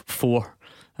run of 4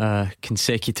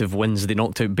 consecutive wins. They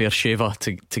knocked out Beersheva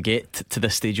to get to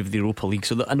this stage of the Europa League.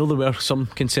 So I know there were some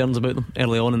concerns about them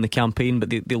early on in the campaign, but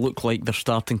they look like they're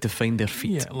starting to find their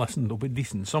feet. Yeah, listen, they'll be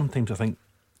decent. Sometimes I think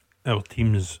our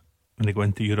teams, when they go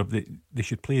into Europe, they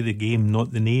should play the game,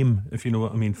 not the name, if you know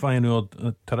what I mean. Feyenoord,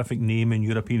 a terrific name in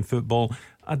European football.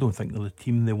 I don't think they're the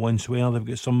team they once were. They've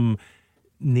got some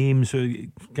names,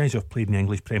 guys who have played in the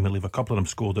English Premier League. A couple of them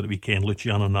scored at the weekend.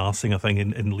 Luciano Narsing, I think,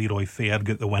 and Leroy Fair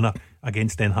got the winner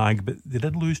against Den Haag, but they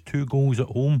did lose 2 goals at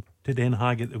home to Den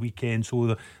Haag at the weekend, so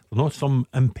they're not some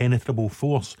impenetrable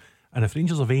force. And if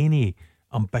Rangers have any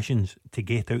ambitions to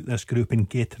get out this group and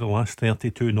get to the last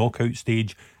 32 knockout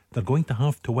stage, they're going to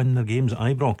have to win their games at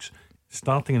Ibrox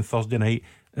starting on Thursday night.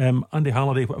 Andy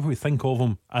Halliday, whatever we think of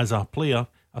him as a player,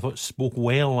 I thought spoke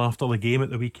well after the game at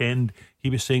the weekend. He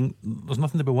was saying there's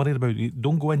nothing to be worried about. You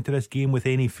don't go into this game with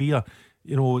any fear.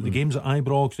 The games at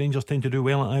Ibrox, Rangers tend to do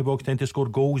well at Ibrox, tend to score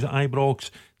goals at Ibrox.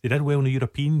 They did well in the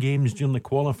European games during the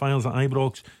qualifiers at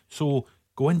Ibrox. So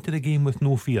go into the game with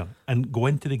no fear and go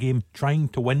into the game trying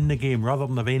to win the game rather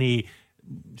than have any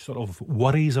sort of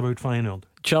worries about Feyenoord.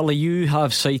 Charlie, you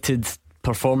have cited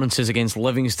performances against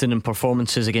Livingston and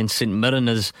performances against St Mirren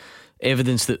as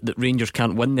evidence that Rangers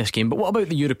can't win this game. But what about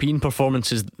the European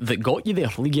performances that got you there?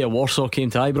 Legia Warsaw came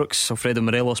to Ibrox, Alfredo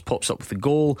Morelos pops up with the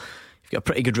goal. You've got a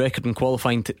pretty good record in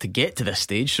qualifying to get to this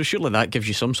stage, so surely that gives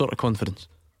you some sort of confidence.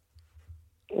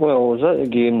 Well, I was at the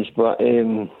games, but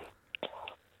we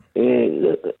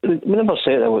never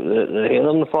set the hair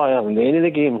on the fire in any of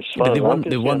the games. They won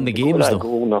the games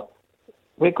though.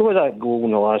 We go with that goal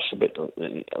in the last bit,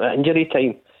 injury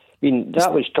time. I mean,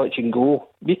 that was touch and go.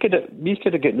 We could have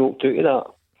got knocked out of that.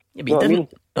 Yeah, but you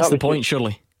didn't. That's the point,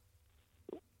 surely.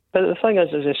 But the thing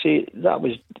is, as I say, I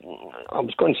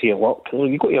was going to say luck.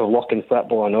 You got your luck in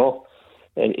football and all.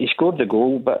 And he scored the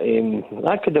goal, but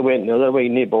that could have went the other way,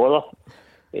 no bother.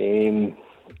 And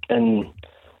when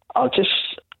I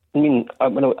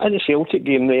had the Celtic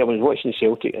game there, I was watching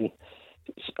Celtic, and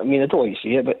I don't like to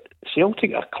say it, but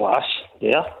Celtic are class.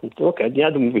 Yeah, okay. Yeah, I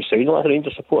don't maybe sound like a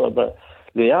Rangers supporter, but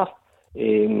they are.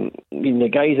 The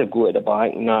guys have got at the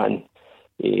back and that, and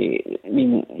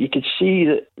you could see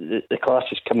that the class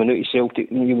is coming out of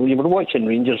Celtic. You were watching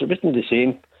Rangers, it wasn't the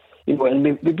same.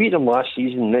 And we beat them last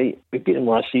season, right? We beat them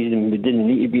last season and we didn't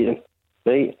need to beat them,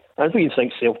 right? I don't even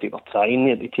think Celtic were trying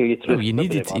there, to tell you the truth. Well, you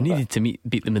needed to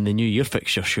beat them in the New Year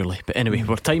fixture, surely. But anyway,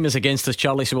 our time is against us,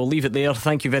 Charlie, so we'll leave it there.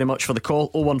 Thank you very much for the call.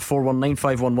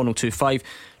 01419511025.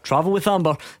 Travel with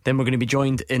Amber. Then we're going to be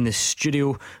joined in the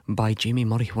studio by Jamie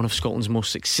Murray, one of Scotland's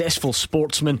most successful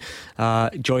sportsmen,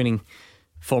 joining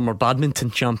former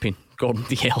badminton champion Gordon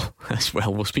Dalziel as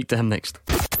well. We'll speak to him next.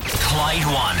 Clyde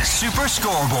One Super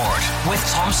Scoreboard with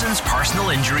Thompson's personal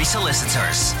injury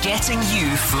solicitors. Getting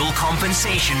you full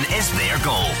compensation is their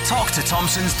goal. Talk to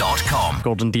Thompsons.com.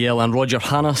 Gordon Dalziel and Roger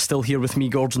Hannah still here with me,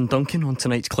 Gordon Duncan, on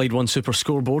tonight's Clyde One Super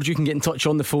Scoreboard. You can get in touch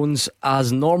on the phones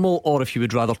as normal, or if you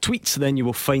would rather tweet, then you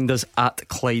will find us at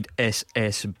Clyde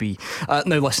SSB.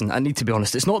 Now listen, I need to be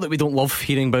honest, it's not that we don't love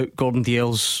hearing about Gordon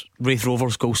Dalziel's Wraith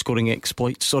Rovers goal scoring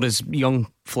exploits or his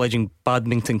young fledgling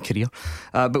badminton career.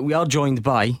 But we are joined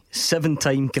by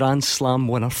 7-time Grand Slam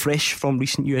winner, fresh from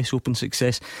recent US Open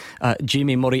success,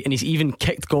 Jamie Murray, and he's even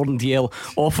kicked Gordon Dalziel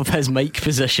off of his mic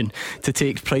position to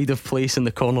take pride of place in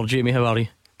the corner. Jamie, how are you?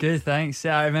 Good, thanks.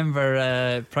 Yeah, I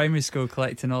remember primary school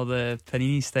collecting all the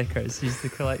Panini stickers. Used to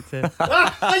collect it.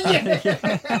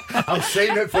 I'll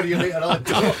sign it for you later on.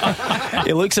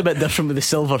 He looks a bit different with the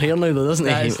silver hair now, though, doesn't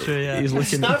he? That is true, yeah. He's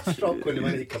looking. Starstruck when the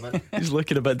minute he come in. He's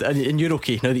looking a bit, and you're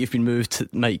okay now that you've been moved,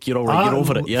 Mike. You're all right. You're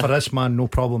over it, yeah. For this man, no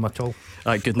problem at all.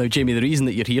 Right, good. Now, Jamie, the reason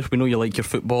that you're here, we know you like your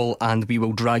football, and we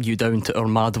will drag you down to our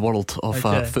mad world of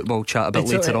football chat a bit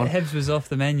later on. Hibs was off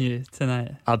the menu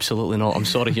tonight. Absolutely not. I'm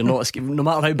sorry, you're not. No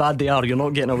matter how bad they are, you're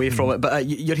not getting away from it. But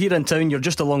you're here in town. You're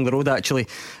just along the road, actually,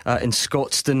 in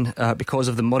Scotstoun, because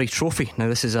of the Murray Trophy. Now,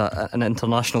 this is an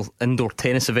international indoor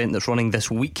tennis event that's running this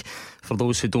week. For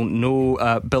those who don't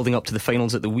know, building up to the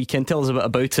finals at the weekend. Tell us a bit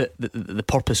about it, the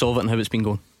purpose of it, and how it's been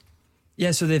going.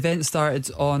 Yeah, so the event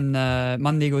started on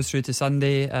Monday, goes through to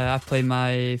Sunday. I play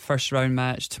my first round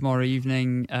match tomorrow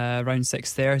evening, around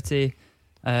 6:30.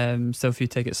 Still a few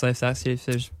tickets left. Actually, if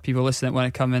there's people listening that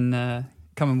want to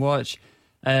come and watch.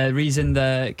 Reason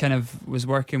that kind of was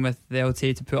working with the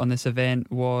LTA to put on this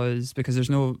event was because there's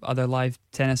no other live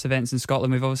tennis events in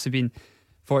Scotland. We've obviously been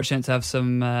fortunate to have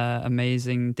some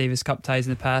amazing Davis Cup ties in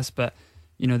the past, but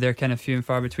you know they're kind of few and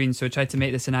far between. So I tried to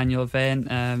make this an annual event.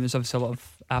 There's obviously a lot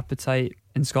of appetite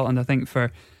in Scotland, I think,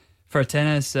 for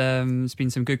tennis. There's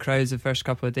been some good crowds the first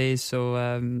couple of days, so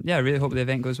I really hope the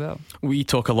event goes well. We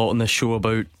talk a lot on this show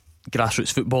about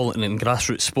grassroots football and in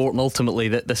grassroots sport, and ultimately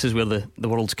that this is where the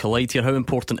worlds collide here. How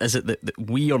important is it that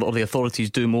we or the authorities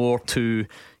do more to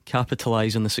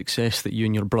capitalise on the success that you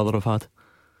and your brother have had?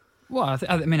 Well, I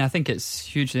think it's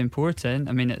hugely important.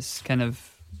 I mean, it's kind of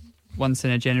once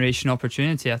in a generation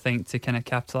opportunity, I think, to kind of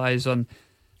capitalise on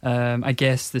I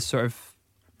guess the sort of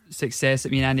success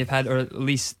that me and Andy have had, or at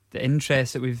least the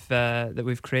interest that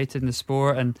we've created in the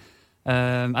sport. And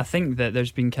I think that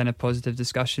there's been kind of positive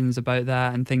discussions about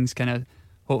that, and things kind of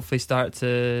hopefully start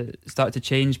to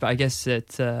change. But I guess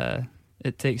it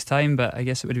takes time. But I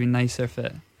guess it would have been nicer if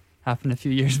it happened a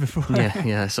few years before.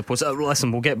 Yeah, I suppose.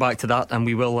 Listen, we'll get back to that, and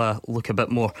we will look a bit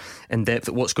more in depth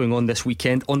at what's going on this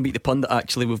weekend. On Beat the Pundit,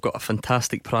 actually, we've got a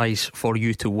fantastic prize for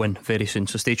you to win very soon,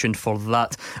 so stay tuned for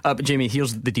that. But Jamie,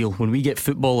 here's the deal. When we get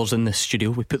footballers in this studio,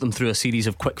 we put them through a series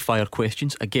of quick fire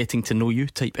questions, a getting to know you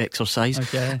type exercise,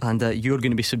 and you're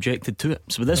going to be subjected to it.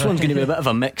 So this one's going to be a bit of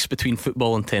a mix between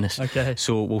football and tennis.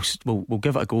 So we'll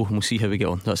give it a go, and we'll see how we get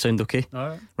on. Does that sound okay?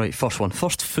 All right, first one.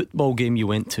 First football game you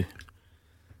went to?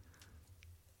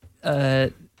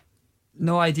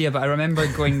 No idea, but I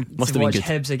remember going to watch good.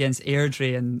 Hibs against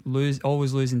Airdrie and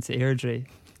always losing to Airdrie.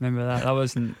 Remember that?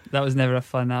 That was never a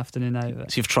fun afternoon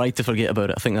out. So you've tried to forget about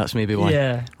it. I think that's maybe why.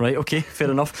 Yeah. Right, okay, fair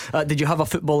enough. Did you have a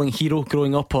footballing hero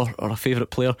growing up, or a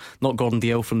favourite player? Not Gordon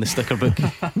Dalziel from the sticker book.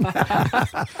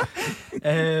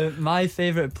 My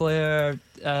favourite player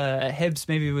at Hibs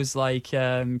maybe was like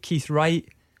Keith Wright,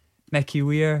 Mickey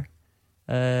Weir,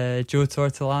 Joe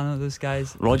Tortolano, those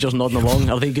guys. Roger's nodding along.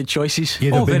 Are they good choices?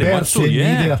 Yeah, very much so,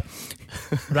 yeah.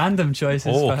 Random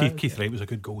choices. Keith Wright was a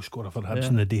good goal scorer for Hibs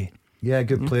in the day. Yeah,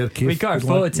 good player, Keith. We got a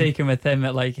photo taken with him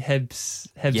at like Hibs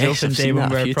Open Day when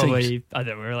we were probably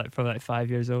probably 5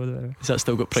 years old or whatever. Has that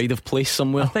still got pride of place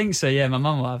somewhere? I think so, yeah. My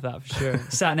mum will have that for sure.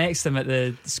 Sat next to him at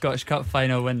the Scottish Cup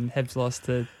final when Hibs lost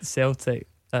to Celtic,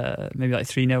 maybe like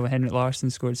 3-0 when Henrik Larsson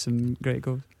scored some great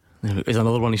goals. There's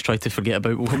another one he's tried to forget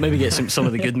about. We'll maybe get some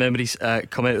of the good memories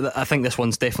come out. I think this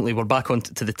one's definitely, we're back on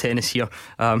to the tennis here.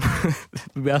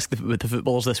 We ask the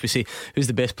footballers this, we say, who's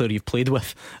the best player you've played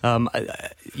with? You're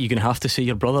going to have to say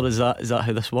your brother. Is that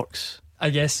how this works? I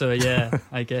guess so, yeah.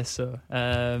 I guess so.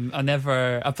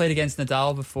 I played against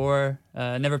Nadal before.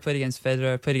 Never played against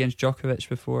Federer. Played against Djokovic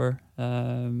before.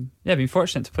 I've been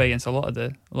fortunate to play against a lot of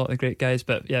the great guys.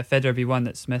 But yeah, Federer would be one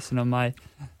that's missing on my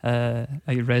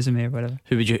resume or whatever.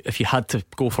 Who would you, if you had to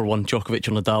go for one, Djokovic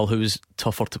or Nadal? Who was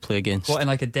tougher to play against? What, in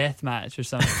like a death match or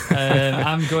something?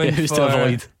 I'm going who's to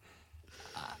avoid?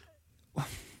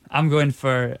 I'm going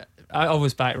for. I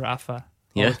always back Rafa.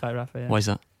 Always back Rafa. Yeah. Why is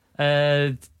that?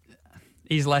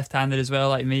 He's left-handed as well,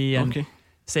 like me, and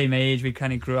same age. We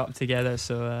kind of grew up together,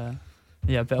 so a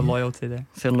bit of loyalty there.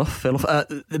 Fair enough.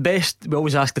 The best. We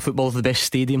always ask the footballers the best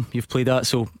stadium you've played at.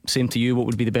 So same to you. What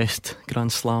would be the best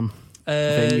Grand Slam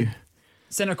venue?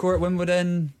 Centre Court,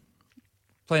 Wimbledon.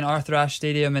 Playing Arthur Ashe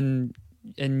Stadium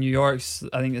in New York's,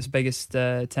 I think, it's the biggest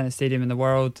tennis stadium in the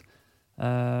world.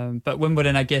 But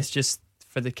Wimbledon, I guess, just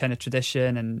for the kind of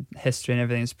tradition and history and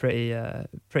everything, is pretty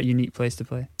unique place to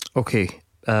play. Okay.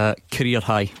 career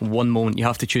high, one moment. You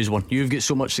have to choose one. You've got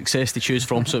so much success to choose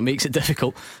from, so it makes it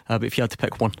difficult. But if you had to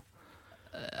pick one,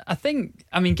 I think,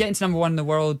 getting to number one in the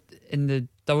world in the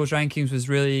doubles rankings was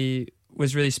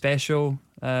really special.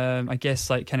 I guess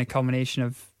like kind of combination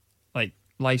of like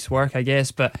life's work, I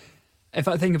guess. But if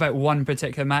I think about one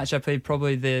particular match, I played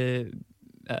probably the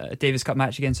Davis Cup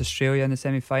match against Australia in the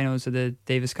semi-finals of the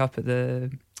Davis Cup at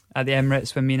the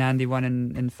Emirates, when me and Andy won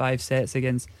in 5 sets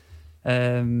against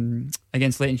Leighton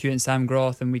Hewitt and Sam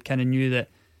Groth, and we kind of knew that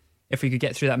if we could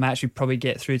get through that match, we'd probably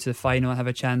get through to the final and have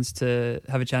a chance to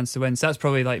win. So that's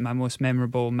probably like my most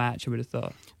memorable match, I would have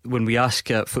thought. When we ask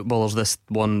footballers this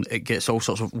one, it gets all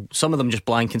sorts of, some of them just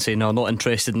blank and say no, not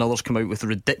interested, and others come out with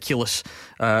ridiculous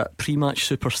pre-match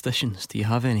superstitions. Do you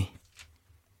have any?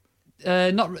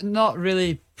 Not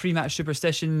really pre-match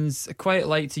superstitions. I quite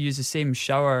like to use the same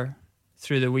shower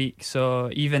through the week,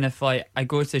 so even if like I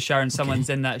go to the shower and someone's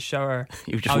in that shower,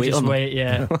 I'll just wait.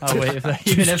 Yeah, I'll wait for that.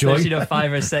 Even if there's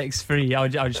 5 or 6 free, I'll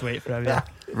just wait for them. Yeah.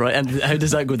 Right, and how does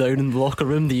that go down in the locker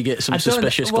room? Do you get some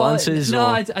suspicious glances? No,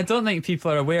 I don't think people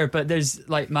are aware, but there's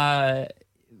like my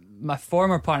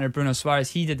former partner Bruno Suarez,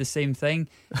 he did the same thing,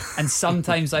 and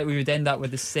sometimes like we would end up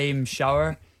with the same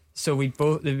shower. So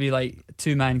there'd be like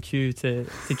 2-man queue to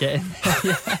get in there.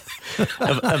 Yeah.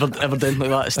 Ever done like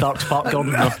that at Starks Park,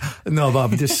 Gordon? No, but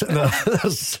I'm just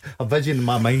there's a vision in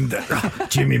my mind that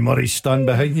Jamie Murray's stand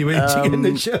behind you when you get in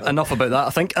the shower. Enough about that, I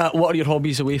think. What are your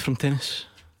hobbies away from tennis?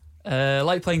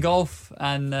 Like playing golf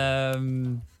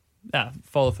and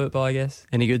follow football, I guess.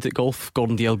 Any good at golf?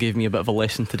 Gordon Dalziel gave me a bit of a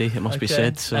lesson today, it must be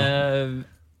said. So.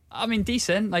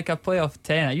 Decent. Like I play off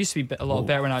 10. I used to be a lot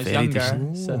better when I was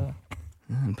younger. So.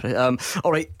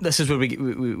 All right, this is where we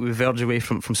verge away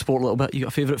from sport a little bit. You got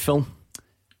a favourite film?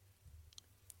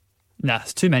 Nah,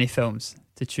 it's too many films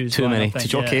to choose. Too many.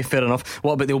 Okay, fair enough.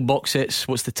 What about the old box sets?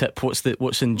 What's the tip?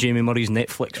 What's in Jamie Murray's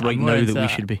Netflix right now that we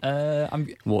should be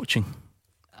watching?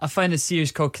 I find a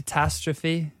series called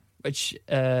Catastrophe, which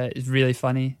is really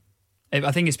funny.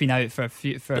 I think it's been out for a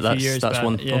few years. That's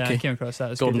one. Yeah, okay. I came across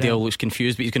that. Gordon Dalziel looks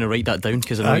confused, but he's going to write that down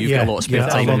because I know you've got a lot of spare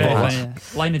time.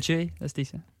 Line of Duty, that's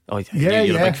decent. Oh, you're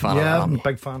a big fan. Yeah, I'm a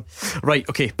big fan. Right,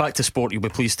 okay, back to sport. You'll be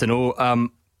pleased to know.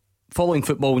 Following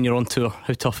football when you're on tour,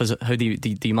 how tough is it? How do you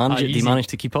manage it? Easy. Do you manage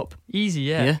to keep up? Easy,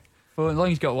 yeah. Well, as long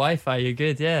as you've got Wi-Fi, you're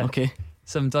good. Yeah. Okay.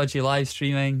 Some dodgy live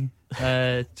streaming,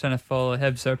 trying to follow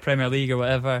Hibs or Premier League or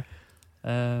whatever.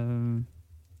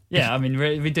 Yeah, I mean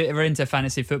we're into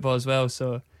fantasy football as well,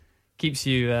 so keeps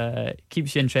you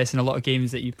interested in a lot of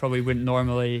games that you probably wouldn't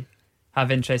normally have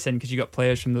interest in because you got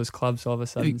players from those clubs all of a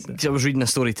sudden. So. I was reading a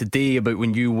story today about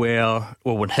when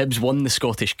Hibs won the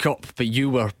Scottish Cup, but you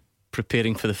were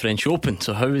preparing for the French Open.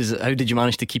 So how did you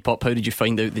manage to keep up? How did you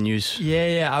find out the news?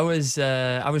 Yeah, I was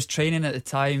training at the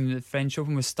time. The French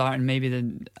Open was starting I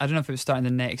don't know if it was starting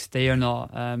the next day or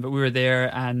not, but we were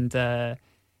there, and it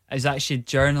was actually a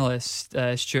journalist,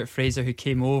 Stuart Fraser, who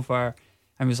came over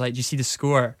and was like, "Do you see the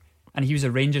score?" And he was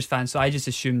a Rangers fan, so I just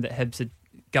assumed that Hibs had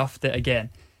guffed it again.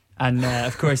 And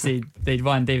of course they'd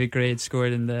won. David Gray had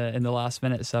scored in the last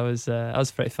minute, so I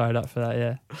was pretty fired up for that.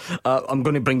 Yeah. I'm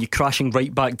going to bring you crashing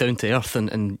right back down to earth,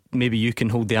 and maybe you can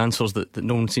hold the answers that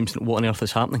no one seems to know. What on earth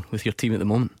is happening with your team at the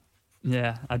moment?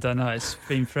 Yeah, I don't know. It's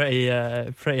been pretty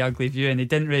ugly viewing. They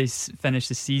didn't really finish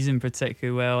the season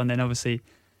particularly well, and then obviously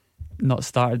not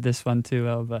started this one too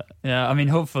well, but yeah, I mean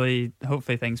hopefully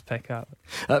things pick up.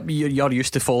 You're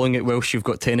used to following it whilst you've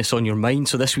got tennis on your mind,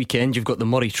 so this weekend you've got the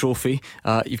Murray Trophy,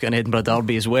 you've got an Edinburgh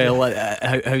Derby as well.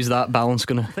 How's that balance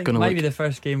going to look? It might be the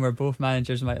first game where both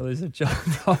managers might lose their job.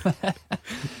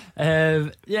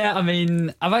 Yeah, I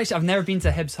mean I've never been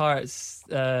to Hibs Hearts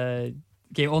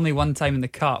game, only one time in the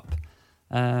Cup,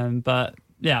 but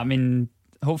yeah, I mean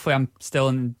hopefully I'm still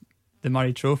in the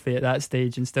Murray Trophy at that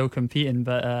stage and still competing,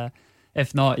 but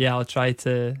if not, yeah, I'll try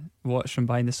to watch from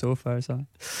behind the sofa or something.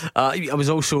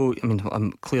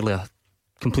 I'm clearly a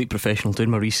complete professional doing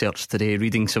my research today,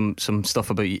 reading some stuff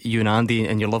about you and Andy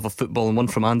and your love of football, and one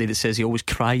from Andy that says he always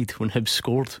cried when Hibs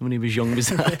scored when he was young. Was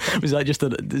that just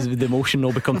did the emotion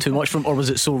all become too much for him, or was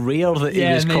it so rare that he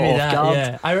was caught off guard?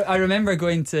 Yeah, I remember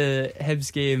going to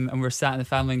Hibs game and we're sat in the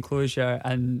family enclosure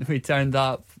and we turned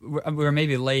up, we were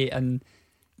maybe late and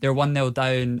they're 1-0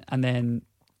 down, and then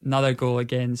another goal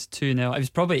against 2-0. It was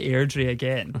probably Airdrie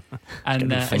again.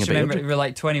 And I just remember we were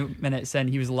like 20 minutes in,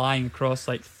 he was lying across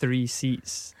like 3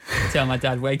 seats telling my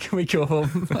dad, "When can we go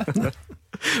home?"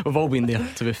 We've all been there,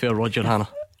 to be fair, Roger, Hannah.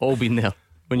 All been there.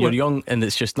 When you're young and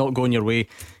it's just not going your way, you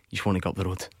just want to go up the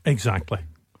road. Exactly.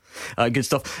 Good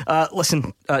stuff.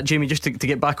 Listen, Jamie, just to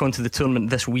get back onto the tournament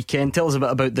this weekend, tell us a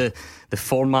bit about the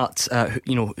format.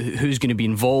 Who's going to be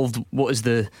involved? What is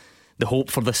the the hope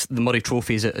for the Murray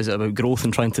Trophy? Is it about growth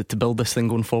and trying to build this thing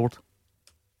going forward?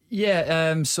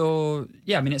 Yeah, so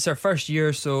yeah, I mean, it's our first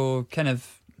year, so kind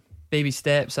of baby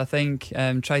steps, I think.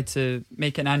 Try to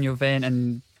make an annual event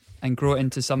and grow it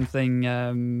into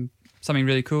something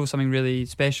really cool, something really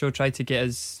special. Try to get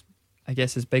as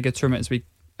big a tournament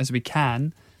as we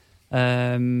can.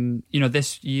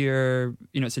 This year,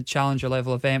 it's a challenger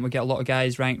level event. We get a lot of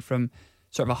guys ranked from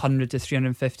sort of 100 to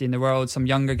 350 in the world. Some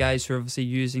younger guys who are obviously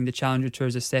using the challenger tour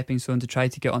as a stepping stone to try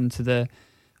to get onto the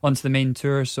main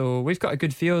tour. So we've got a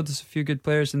good field. There's a few good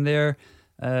players in there.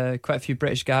 Quite a few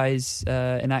British guys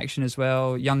in action as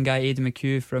well. Young guy Aidan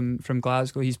McHugh from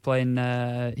Glasgow. He's playing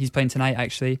tonight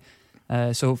actually.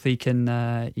 So hopefully he can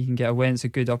get a win. It's a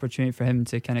good opportunity for him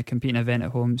to kind of compete in an event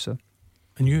at home. So.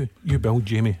 And you build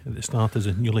Jamie at the start as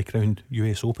a newly crowned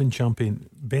US Open champion.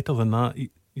 Better than that,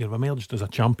 you've emerged as a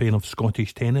champion of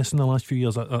Scottish tennis in the last few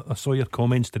years. I saw your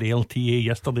comments to the LTA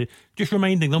yesterday, just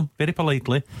reminding them very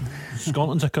politely,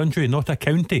 Scotland's a country, not a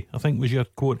county, I think was your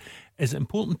quote. Is it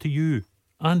important to you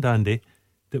and Andy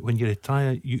that when you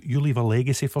retire you leave a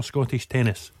legacy for Scottish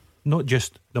tennis? Not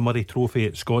just the Murray Trophy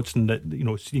at Scotstoun that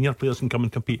senior players can come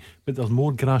and compete, but there's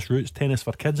more grassroots tennis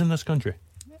for kids in this country.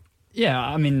 Yeah,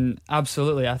 I mean,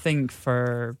 absolutely. I think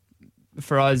for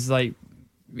us, like,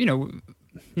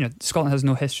 Scotland has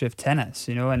no history of tennis,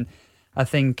 and I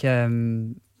think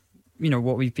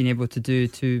what we've been able to do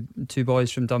to two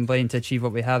boys from Dunblane to achieve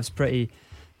what we have is pretty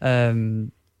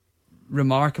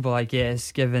remarkable, I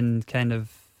guess, given kind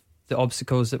of the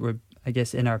obstacles that were, I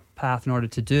guess, in our path in order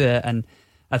to do it. And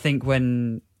I think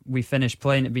when we finish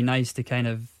playing, it'd be nice to kind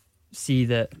of see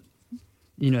that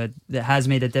that has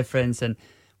made a difference, and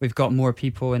we've got more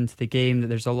people into the game, that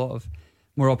there's a lot of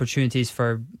more opportunities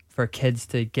for kids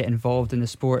to get involved in the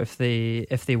sport if they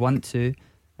want to.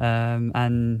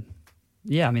 And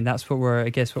yeah, I mean, that's what we're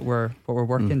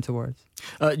working towards.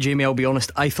 Jamie, I'll be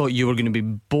honest, I thought you were going to be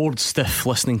bored stiff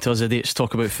listening to us idiots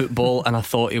talk about football, and I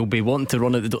thought he'll be wanting to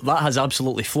run out the door. That has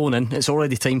absolutely flown in. It's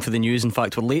already time for the news. In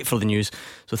fact, we're late for the news.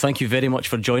 So thank you very much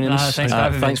for joining us.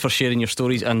 Thanks for sharing your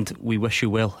stories, and we wish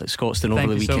you well at Scotstoun over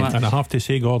the weekend. So and I have to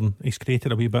say, Gordon, he's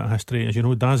created a wee bit of history. As you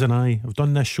know, Daz and I have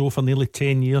done this show for nearly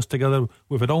 10 years together.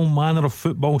 We've had all manner of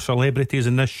football celebrities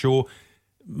in this show.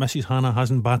 Mrs. Hannah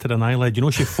hasn't batted an eyelid.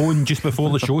 She phoned just before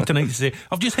the show tonight to say,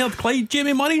 I've just heard Clyde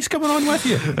Jamie Murray's coming on with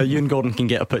you. You and Gordon can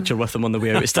get a picture with him on the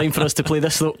way out. It's time for us to play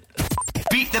this though.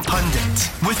 Beat the Pundit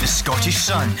with the Scottish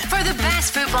Sun. For the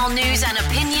best football news and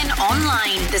opinion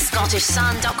online,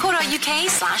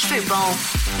 thescottishsun.co.uk/football.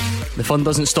 The fun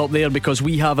doesn't stop there, because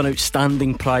we have an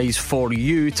outstanding prize for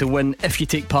you to win if you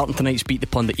take part in tonight's Beat the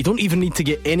Pundit. You don't even need to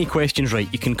get any questions right.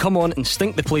 You can come on and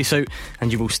stink the place out,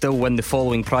 and you will still win the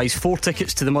following prize: 4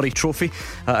 tickets to the Murray Trophy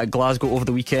at Glasgow over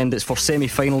the weekend. It's for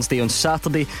semi-finals day on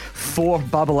Saturday. 4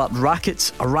 Babolat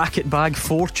rackets, a racket bag,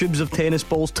 4 tubes of tennis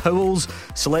balls, towels,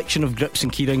 selection of grips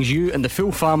and keyrings. You and the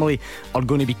full family are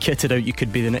going to be kitted out. You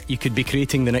could be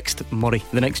creating the next Murray,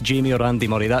 the next Jamie or Andy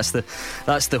Murray. That's the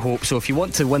hope. So if you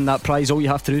want to win that prize, all you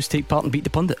have to do is take part and beat the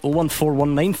pundit.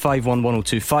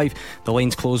 01419511025. The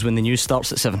lines close when the news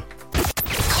starts at 7.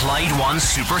 Clyde One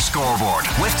Super Scoreboard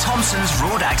with Thompson's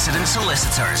Road Accident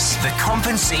Solicitors. The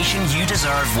compensation you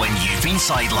deserve when you've been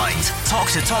sidelined. Talk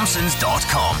to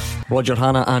Thompsons.com. Roger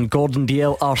Hannah and Gordon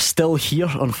DL are still here.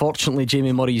 Unfortunately,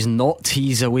 Jamie Murray's not.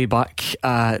 He's away back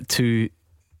to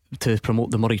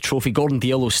promote the Murray Trophy. Gordon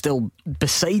Diallo still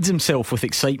besides himself with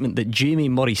excitement that Jamie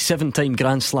Murray, 7-time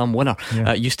Grand Slam winner,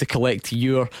 used to collect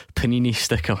your Panini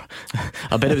sticker.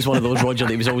 I bet it was one of those, Roger,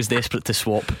 that he was always desperate to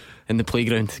swap in the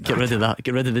playground. Get rid of that.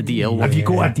 Get rid of the DL one. Have you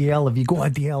got a DL? I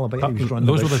bet he was running.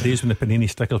 Those were the days when the Panini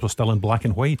stickers were still in black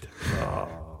and white. Oh,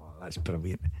 that's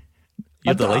brilliant.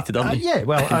 You're delighted, aren't you? Yeah,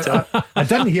 well, I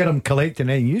didn't hear him collecting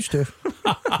any used to.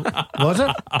 Was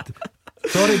it?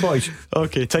 Sorry, boys.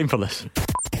 Okay, time for this.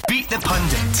 Beat the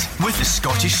Pundit with the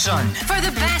Scottish Sun. For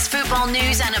the best football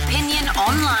news and opinion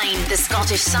online,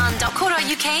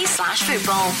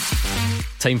 thescottishsun.co.uk/football.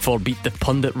 Time for Beat the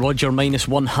Pundit. Roger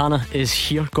 -1 Hannah is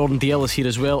here. Gordon DL is here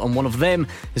as well, and one of them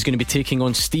is going to be taking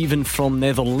on Stephen from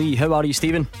Netherlee. How are you,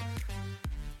 Stephen?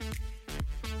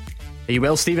 Are you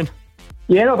well, Stephen?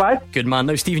 Yeah, not bad. Good man.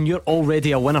 Now, Stephen, you're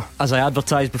already a winner. As I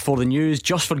advertised before the news,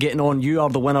 just for getting on, you are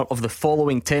the winner of the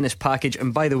following tennis package.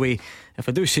 And by the way, if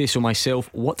I do say so myself,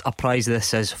 what a prize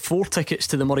this is. 4 tickets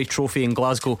to the Murray Trophy in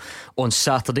Glasgow on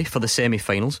Saturday for the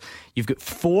semi-finals. You've got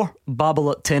 4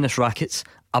 Babolat tennis rackets,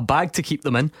 a bag to keep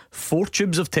them in, 4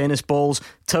 tubes of tennis balls,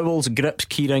 towels, grips,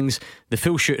 keyrings, the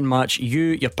full shooting match.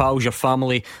 You, your pals, your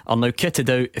family are now kitted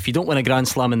out. If you don't win a Grand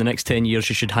Slam in the next 10 years,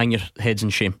 you should hang your heads in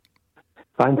shame.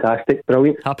 Fantastic,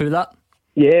 brilliant. Happy with that?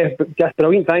 Yeah, just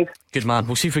brilliant, thanks. Good man.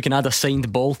 We'll see if we can add a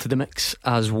signed ball to the mix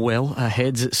as well.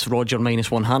 Heads, it's Roger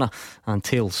 -1 Hannah, and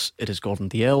tails, it is Gordon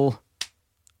DL.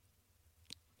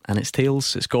 And it's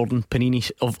tails, it's Gordon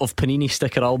Panini of Panini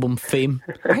sticker album fame.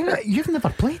 You've never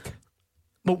played.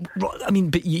 Well, I mean,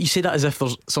 but you say that as if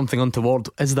there's something untoward.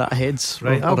 Is that a heads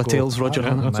Right, or I'll a go. tails, Roger?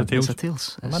 That's a tails. It's a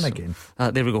tails. I'm in again.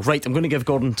 There we go. Right, I'm going to give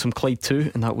Gordon some Clyde too,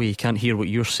 and that way he can't hear what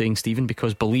you're saying, Stephen,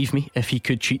 because believe me, if he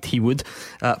could cheat, he would.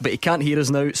 But he can't hear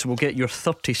us now, so we'll get your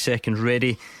 30 seconds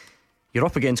ready. You're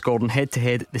up against Gordon head to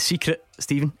head. The secret,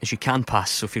 Stephen, is you can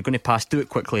pass. So if you're going to pass, do it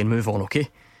quickly and move on, okay?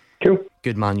 Cool.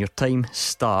 Good man. Your time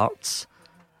starts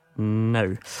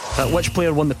now. Which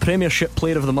player won the Premiership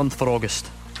Player of the Month for August?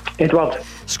 Edward.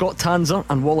 Scott Tanser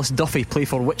and Wallace Duffy play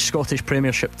for which Scottish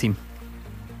Premiership team?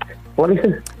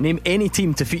 Livingston. Name any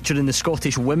team to feature in the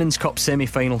Scottish Women's Cup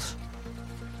semi-finals.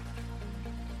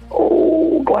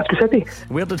 Oh, Glasgow City.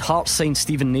 Where did Hearts sign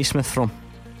Stephen Naismith from?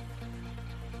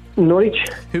 Norwich.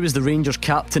 Who was the Rangers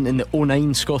captain in the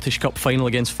 2009 Scottish Cup final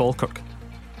against Falkirk?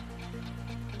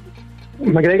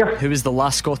 McGregor. Who was the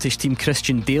last Scottish team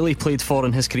Christian Daly played for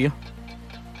in his career?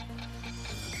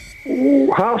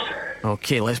 Oh, Hearts.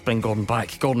 Okay, let's bring Gordon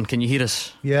back. Gordon, can you hear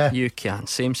us? Yeah. You can.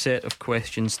 Same set of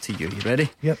questions to you. You ready?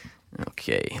 Yep.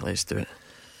 Okay, let's do it.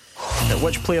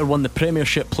 Which player won the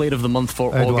Premiership Player of the Month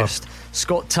for Edward. August?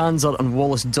 Scott Tanser and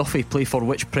Wallace Duffy play for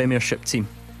which Premiership team?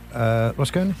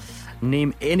 Roscommon.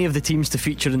 Name any of the teams to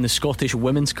feature in the Scottish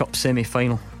Women's Cup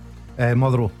semi-final.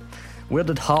 Motherwell. Where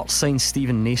did Hearts sign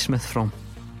Stephen Naismith from?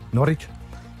 Norwich.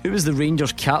 Who was the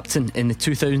Rangers captain in the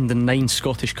 2009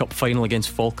 Scottish Cup final against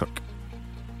Falkirk?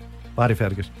 Barry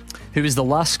Ferguson. Who was the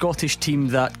last Scottish team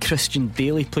that Christian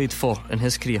Daly played for in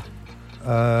his career?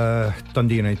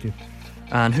 Dundee United.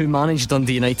 And who managed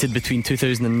Dundee United between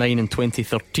 2009 and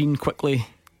 2013? Quickly.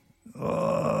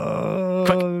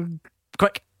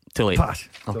 Quick. Too late. Pass.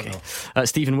 Okay.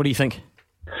 Stephen, what do you think?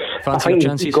 I Fancy think your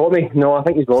chances? he's got me. No, I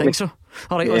think he's got me. Think so?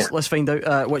 Alright, Yeah. let's find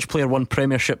out which player won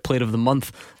Premiership Player of the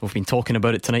Month. We've been talking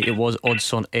about it tonight. It was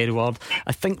Oddson Edouard.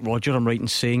 I think, Roger, I'm right in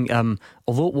saying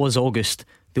although it was August,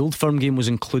 the Old Firm game was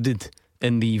included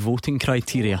in the voting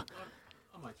criteria.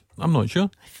 I'm not sure.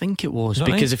 I think it was, Is that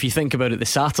because right? if you think about it, the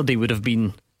Saturday would have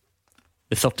been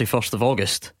the 31st of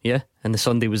August, yeah, and the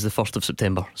Sunday was the 1st of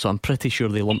September, so I'm pretty sure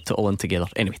they lumped it all in together.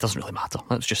 Anyway, it doesn't really matter.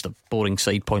 That's just a boring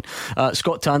side point.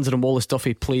 Scott Tanser and Wallace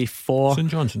Duffy play for St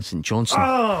Johnson. St Johnson.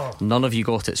 None of you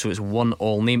got it, so it's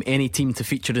 1-1. Name any team to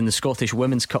feature in the Scottish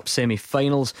Women's Cup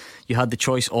semi-finals. You had the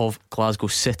choice of Glasgow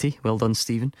City, well done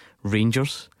Stephen,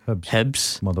 Rangers,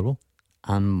 Hibs, Motherwell,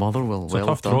 and Motherwell. It's well a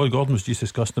tough done. draw. Gordon was just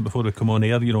discussing it before we come on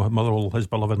air. You know, Motherwell, his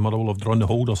beloved Motherwell, have drawn the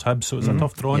Holders Hibs, so it's a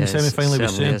tough draw in the Yes, semi-final. He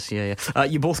was certainly saying. is, yeah.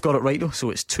 You both got it right though,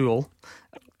 so it's 2-2.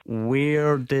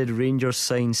 Where did Rangers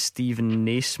sign Stephen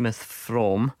Naismith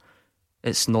from?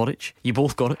 It's Norwich. You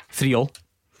both got it. 3-3.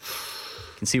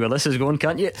 Can see where this is going,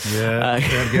 can't you? Yeah.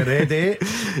 Get ready.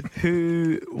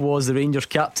 Who was the Rangers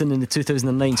captain in the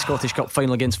 2009 Scottish Cup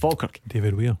final against Falkirk?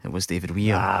 David Weir. It was David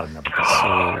Weir.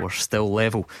 So we're still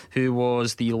level. Who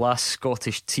was the last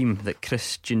Scottish team that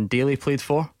Christian Daly played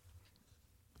for?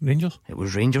 Rangers. It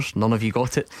was Rangers. None of you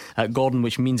got it. Gordon,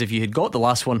 which means if you had got the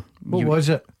last one, What was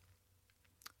it?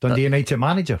 Dundee United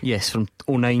manager? Yes, from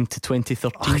 2009 to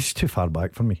 2013. Oh, it's too far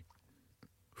back for me.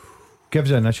 Give us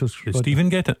the initials. Did Stephen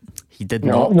get it? He did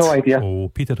No, not. no idea. Oh,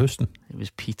 Peter Houston. It was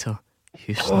Peter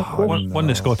Houston. Won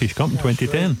the Scottish Cup in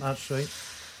 2010. That's right.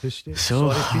 Houston.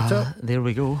 So Sorry, Peter. there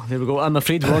we go. I'm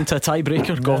afraid we're on to a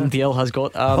tiebreaker. Gordon DL has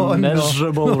got a Oh, no.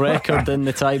 miserable record in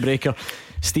the tiebreaker.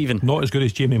 Stephen. Not as good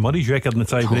as Jamie Murray's record in the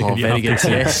tiebreaker. Oh, you very have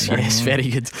good. to say. Yes, very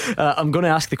good. I'm going to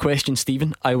ask the question,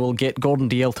 Stephen. I will get Gordon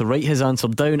DL to write his answer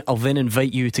down. I'll then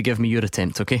invite you to give me your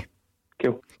attempt, okay?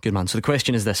 Cool. Good man. So the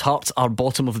question is this: Hearts are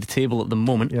bottom of the table at the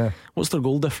moment. Yeah. What's their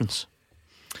goal difference?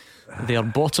 They are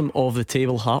bottom of the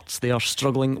table, Hearts. They are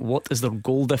struggling. What is their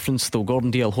goal difference though?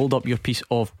 Gordon DL, hold up your piece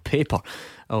of paper.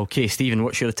 Okay, Stephen,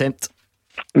 what's your attempt?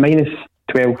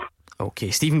 -12. Okay,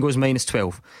 Stephen goes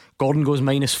 -12. Gordon goes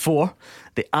 -4.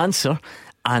 The answer,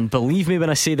 and believe me when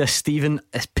I say this, Stephen,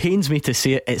 it pains me to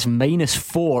say it, it's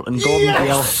 -4, and Gordon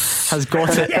DL has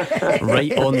got it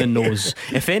right on the nose.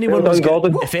 If anyone Well was done,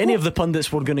 Gordon. if any of the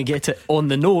pundits were going to get it on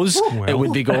the nose, it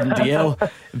would be Gordon DL,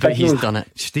 but he's done it.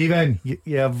 Stephen,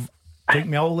 you've taken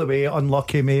me all the way.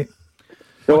 Unlucky, mate.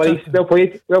 No worries. Well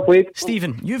played. Well played.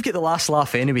 Stephen, you've got the last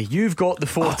laugh anyway. You've got the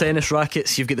 4 tennis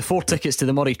rackets, you've got the 4 tickets to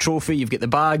the Murray Trophy, you've got the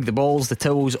bag, the balls, the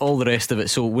towels, all the rest of it.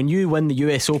 So when you win the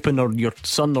US Open, or your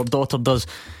son or daughter does,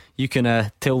 you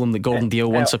can tell them that Gordon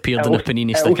DL once appeared in a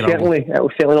Panini sticker album. It'll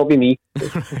certainly not be me.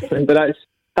 But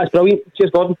that's brilliant.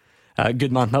 Cheers, Gordon.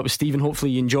 Good man, that was Stephen.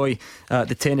 Hopefully you enjoy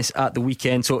the tennis at the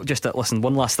weekend. So just listen,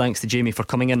 one last thanks to Jamie for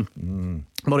coming in.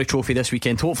 Murray Trophy this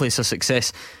weekend, hopefully it's a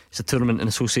success. It's a tournament in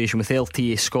association with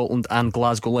LTA Scotland and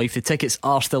Glasgow Life. The tickets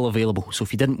are still available, so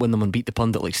if you didn't win them on Beat the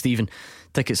Pundit like Stephen,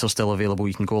 tickets are still available.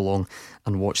 You can go along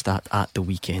and watch that at the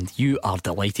weekend. You are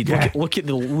delighted. Look at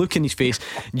the look in his face.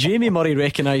 Jamie Murray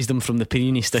recognised him from the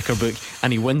Panini sticker book,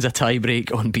 and he wins a tie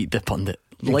break on Beat the Pundit.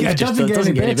 Life just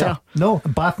doesn't get any better. No,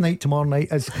 Bath night tomorrow night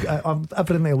is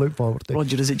everything I look forward to.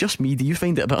 Roger, is it just me? Do you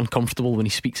find it a bit uncomfortable when he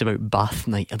speaks about Bath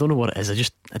night? I don't know what it is.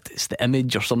 It's the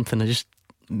image or something. It just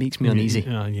makes me uneasy.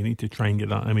 Yeah, you need to try and get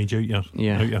that image out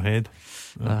your head.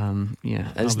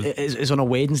 It's on a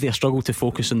Wednesday. I struggle to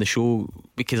focus on the show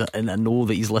because I know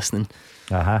that he's listening.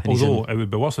 Although it would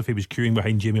be worse if he was queuing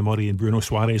behind Jamie Murray and Bruno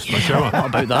Suarez for a shower. What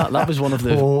about that? That was one of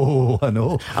the. Oh, I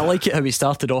know. I like it how he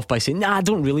started off by saying, "Nah, I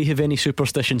don't really have any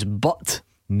superstitions, but."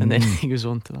 And then he goes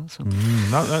on to that. So.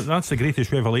 That's the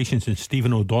greatest revelation since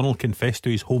Stephen O'Donnell confessed to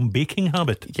his home baking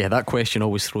habit. Yeah, that question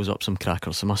always throws up some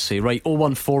crackers, I must say. Right,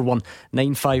 0141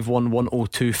 951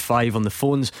 1025 on the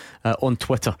phones. On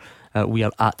Twitter, we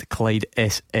are at Clyde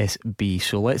SSB.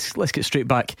 So let's get straight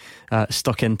back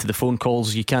stuck into the phone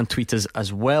calls. You can tweet us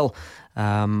as well.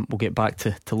 We'll get back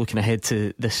to looking ahead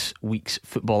to this week's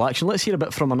football action. Let's hear a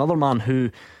bit from another man who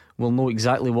will know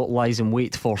exactly what lies in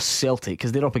wait for Celtic,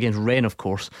 because they're up against Rennes, of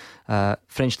course.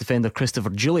 French defender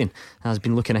Christopher Jullien has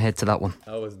been looking ahead to that one.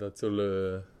 I was not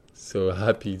so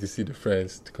happy to see the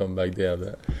French to come back there,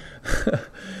 but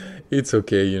it's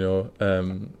okay,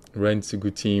 Rennes is a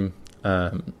good team,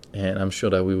 and I'm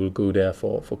sure that we will go there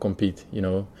for compete.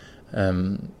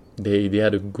 They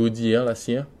had a good year last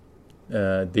year.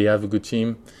 They have a good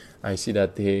team. I see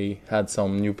that they had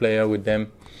some new player with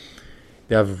them.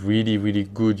 They have really, really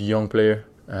good young player.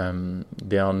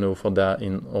 They are known for that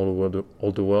in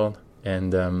all the world,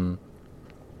 and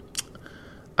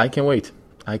I can't wait.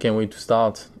 I can't wait to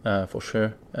start for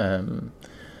sure.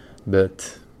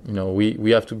 But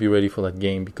we have to be ready for that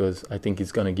game, because I think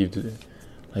it's gonna give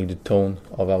the tone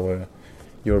of our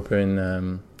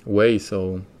European way.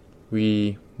 So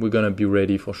we're gonna be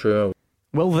ready for sure.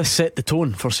 Will this set the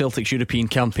tone for Celtic's European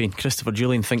campaign? Christopher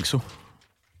Jullien thinks so.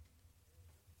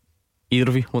 Either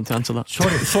of you want to answer that?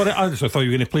 Sorry, I thought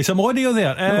you were going to play some audio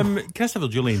there. Christopher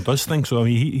Jullien does think so. I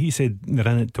mean, he said they're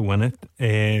in it to win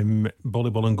it. Bolly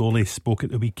Bolingoli spoke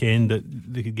at the weekend that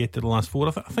they could get to the last four.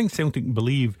 I think Celtic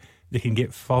believe they can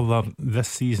get further this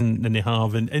season than they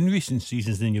have in recent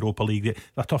seasons in Europa League.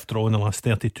 They're tough draw in the last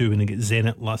 32 when they get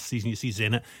Zenit last season. You see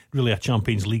Zenit, really a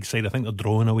Champions League side. I think they're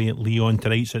drawing away at Lyon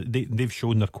tonight, so they've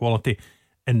shown their quality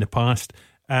in the past.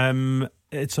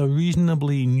 It's a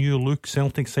reasonably new look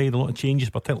Celtic side, a lot of changes,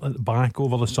 particularly at the back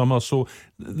over the summer, so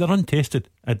they're untested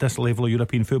at this level of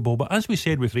European football. But as we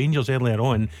said with Rangers earlier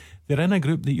on, they're in a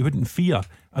group that you wouldn't fear.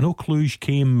 I know Cluj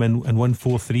came and won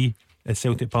 4-3 at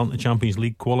Celtic Park in the Champions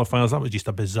League qualifiers. That was just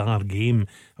a bizarre game.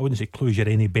 I wouldn't say Cluj are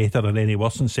any better or any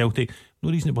worse than Celtic.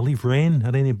 No reason to believe Rennes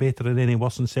are any better or any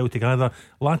worse than Celtic either.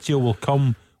 Lazio will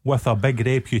come with a big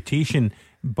reputation,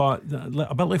 but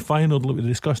a bit like Feyenoord, like we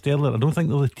discussed earlier, I don't think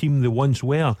they're the team they once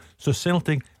were. So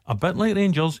Celtic, a bit like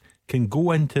Rangers, can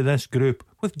go into this group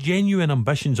with genuine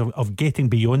ambitions of getting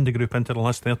beyond the group into the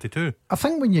last 32. I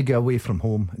think when you get away from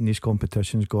home in these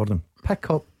competitions, Gordon, pick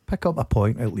up a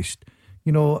point at least.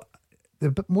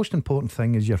 The most important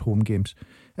thing is your home games.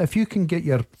 If you can get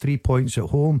your 3 points at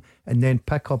home and then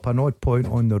pick up an odd point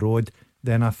on the road,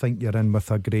 then I think you're in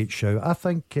with a great shout. I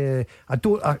think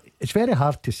it's very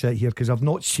hard to sit here because I've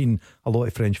not seen a lot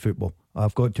of French football.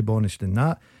 I've got to be honest in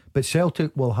that. But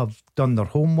Celtic will have done their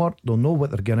homework. They'll know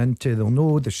what they're getting into. They'll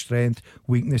know the strength,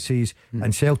 weaknesses,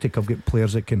 and Celtic have got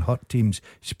players that can hurt teams,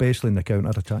 especially in the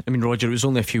counter attack. I mean, Roger, it was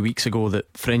only a few weeks ago that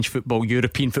French football,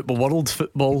 European football, world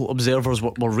football observers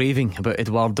were raving about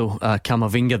Eduardo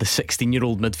Camavinga, the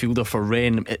 16-year-old midfielder for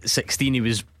Rennes. At 16 he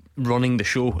was running the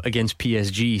show against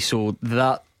PSG, so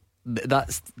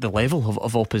that's the level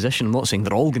of opposition. I'm not saying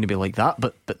they're all going to be like that,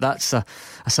 but that's a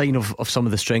sign of some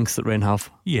of the strengths that Rennes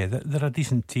have. Yeah, they're a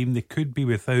decent team. They could be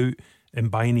without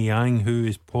Mbaye Niang, who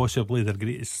is possibly their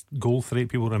greatest goal threat.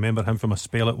 People remember him from a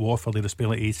spell at Watford. They had a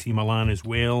spell at AC Milan as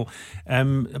well. A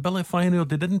bit like Feyenoord,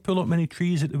 they didn't pull up many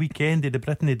trees at the weekend. They had the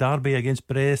Brittany Derby against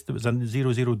Brest. It was a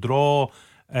 0-0 draw.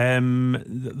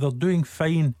 They're doing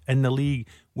fine in the league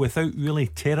without really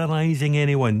terrorising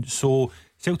anyone. So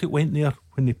Celtic went there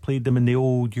when they played them in the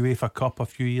old UEFA Cup a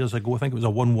few years ago. I think it was a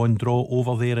 1-1 draw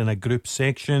over there in a group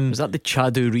section. Was that the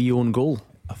Chadou Rion goal?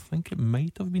 I think it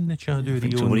might have been the Chadou Rion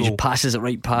goal. When he just passes it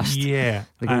right past the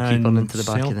goalkeeper into the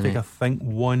back Celtic, of the net. I think,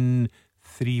 won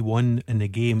 3-1 in the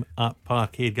game at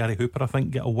Parkhead. Gary Hooper, I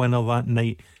think, got a winner that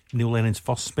night Neil Lennon's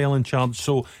first spell in charge.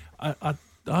 So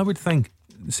I would think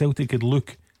Celtic could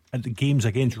look at the games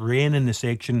against Rennes in the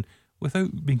section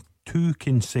without being too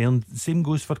concerned. The same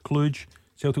goes for Cluj.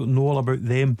 Celtic will know all about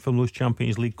them from those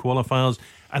Champions League qualifiers.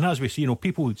 And as we see,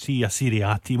 people would see a Serie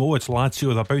A team, it's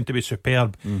Lazio, they're bound to be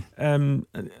superb.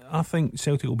 I think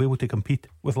Celtic will be able to compete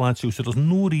with Lazio, so there's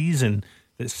no reason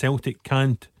that Celtic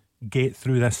can't get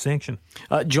through this section.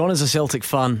 John is a Celtic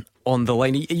fan on the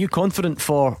line. Are you confident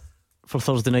for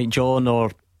Thursday night, John,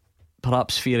 or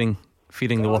perhaps fearing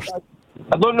the worst?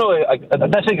 I don't know. I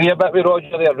disagree a bit with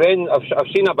Roger there. Rennes,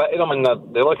 I've seen a bit of them, and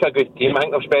they look a good team. I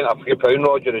think they've spent a few pound,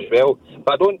 Roger, as well.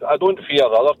 But I don't fear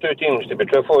the other two teams, to be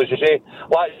truthful. As you say,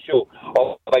 Lazio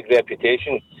have a big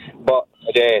reputation, but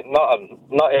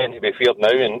not anything to be feared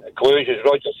now. And Cluj, as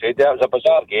Roger said, that was a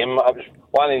bizarre game. It was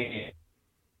one of the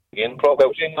game probably. I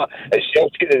was saying that it's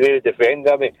Celtic that they defend,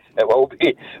 it will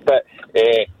be. But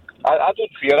I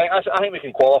don't fear it. I think we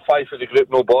can qualify for the group,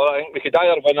 no bother. I think we could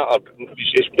either win it or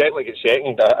definitely get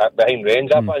second behind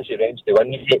Rennes. I fancy Rennes to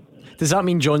win the group. Does that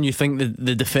mean, John, you think that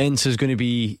the defence is going to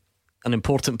be an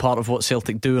important part of what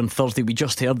Celtic do on Thursday? We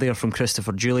just heard there from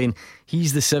Christopher Julian.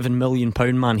 He's the £7 million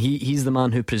man. He's the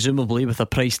man who presumably with a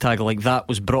price tag like that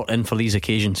was brought in for these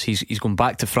occasions. He's gone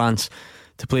back to France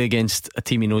to play against a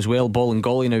team he knows well.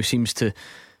 Bolingoli now seems to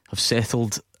have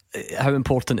settled. How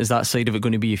important is that side of it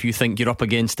going to be if you think you're up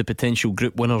against the potential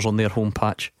group winners on their home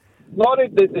patch? No, as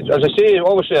I say,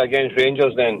 obviously against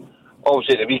Rangers, then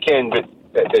obviously the weekend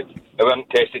they weren't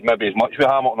tested maybe as much with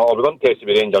Hamilton, or they weren't tested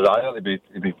with Rangers either,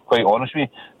 to be quite honest with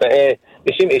you. But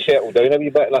they seem to settle down a wee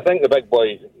bit, and I think the big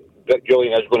boy Rick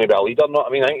Julian is going to be a leader. Not, I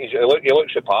mean, I think he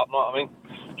looks the part. Not, I mean,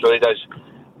 so he does.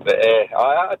 But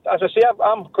as I say,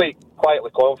 I'm quite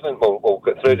quietly confident we'll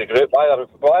get through the group.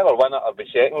 We'll either win it or be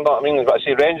second. Not, I mean, but I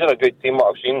say Rangers are a good team, what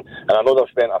I've seen, and I know they've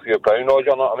spent a few pound,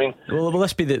 Roger. Not, I mean, well, will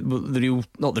this be the real,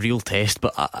 not the real test,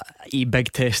 but a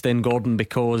big test then, Gordon,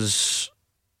 because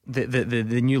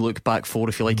the new look back four,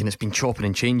 if you like, and it's been chopping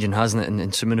and changing, hasn't it?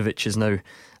 And Simunovic is now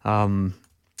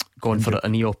gone for a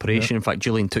knee operation. In fact,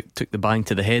 Julian took the bang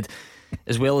to the head,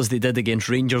 as well as they did against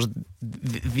Rangers.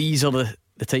 These are the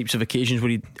types of occasions where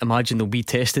you imagine they'll be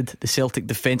tested, the Celtic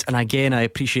defence. And again, I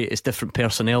appreciate it's different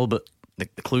personnel, but the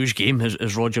Cluj game,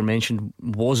 as Roger mentioned,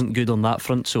 wasn't good on that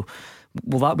front. So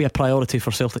will that be a priority for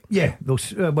Celtic? Yeah,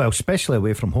 well, especially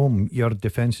away from home, your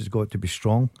defence has got to be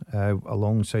strong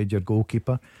alongside your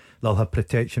goalkeeper. They'll have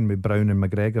protection with Brown and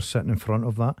McGregor sitting in front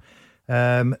of that.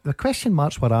 The question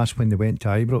marks were asked when they went to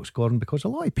Ibrox, Gordon, because a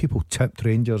lot of people tipped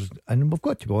Rangers, and we've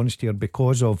got to be honest here,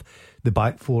 because of the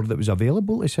back four that was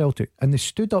available to Celtic, and they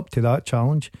stood up to that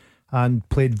challenge and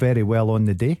played very well on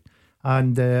the day.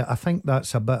 And I think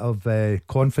that's a bit of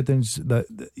confidence that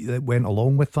went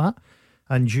along with that.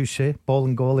 And you say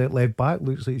Bolingoli at left back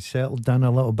looks like he's settled down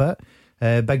a little bit.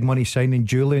 Big money signing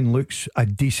Julian looks a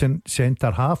decent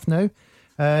centre half now.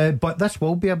 But this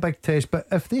will be a big test. But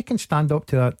if they can stand up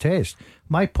to that test,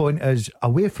 my point is,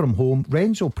 away from home,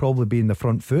 Rennes will probably be in the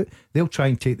front foot. They'll try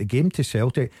and take the game to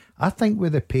Celtic. I think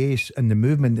with the pace and the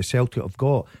movement the Celtic have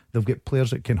got, they've got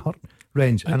players that can hurt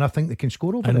Rennes, and I think they can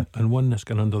score over it. And one that's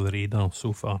gone under the radar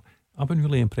so far, I've been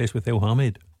really impressed with El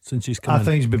Hamid since he's come in. I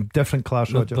think he's been different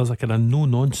class, Roger. There's like a no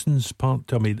nonsense part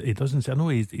to him. He doesn't. I know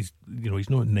he's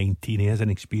not 19. He is an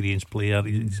experienced player.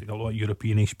 He's got a lot of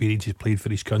European experience. He's played for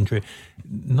his country.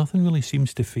 Nothing really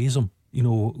seems to faze him.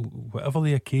 Whatever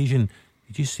the occasion,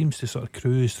 he just seems to sort of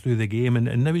cruise through the game.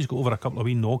 And now he's got over a couple of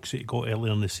wee knocks that he got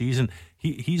earlier in the season.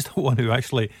 He's the one who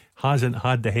actually hasn't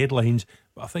had the headlines,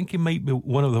 but I think he might be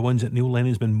one of the ones that Neil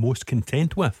Lennon's been most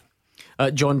content with.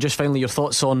 John, just finally your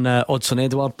thoughts on Odsonne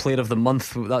Edouard, Player of the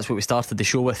Month. That's what we started the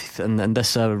show with, and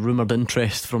this rumoured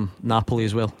interest from Napoli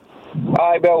as well.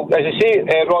 Well, as I say,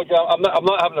 Roger, I'm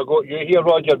not having a go at you here,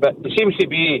 Roger, but it seems to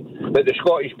be that the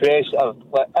Scottish press are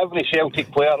like every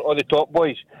Celtic player, all the top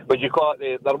boys, what you call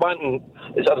it, they're wanting,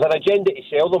 there's an agenda to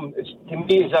sell them. It's, to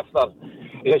me, as if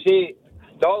they're, as I say,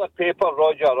 the other paper,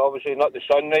 Roger, obviously not the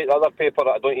Sun, right? The other paper,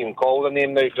 I don't even call the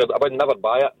name now because I would never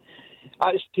buy it.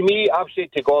 To me, I've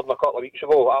said to Gordon a couple of weeks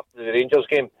ago after the Rangers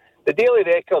game, the Daily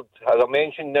Record, as I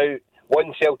mentioned now,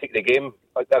 won Celtic the game.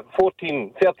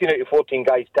 13 out of 14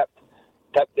 guys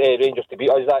tipped Rangers to beat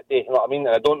us that day. You know what I mean?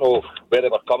 And I don't know where they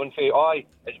were coming from.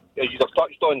 As you have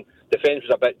touched on, defence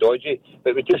was a bit dodgy,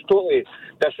 but it was just totally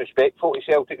disrespectful to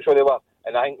Celtic, so they were.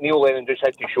 And I think Neil Lennon just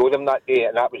had to show them that day,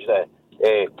 and that was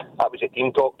the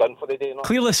team talk done for the day.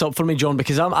 Clear this up for me, John,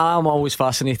 because I'm always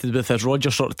fascinated with, as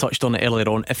Roger sort of touched on it earlier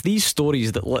on, if these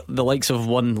stories that the likes of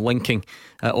one linking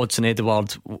Odsonne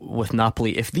Edouard with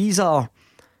Napoli, if these are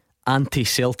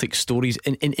anti-Celtic stories,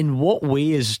 in what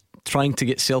way is trying to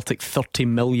get Celtic £30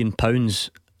 million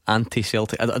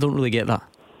anti-Celtic. I don't really get that.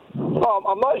 No,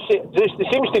 I'm not saying. There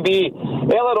seems to be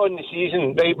earlier on in the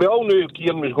season, right? We all knew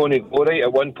Kieran was going to go right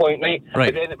at one point, right?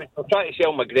 Right. But then they were trying to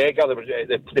sell McGregor. There was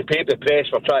the paper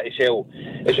press were trying to sell.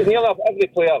 It's nearly every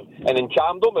player. And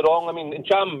Ncham, don't be wrong. I mean,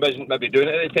 Ncham wasn't maybe doing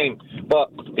it at the time,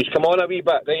 but he's come on a wee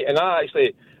bit, right? And I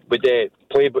actually would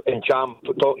play Ncham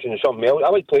talks and something else.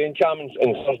 I would play Ncham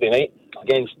on Thursday night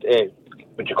against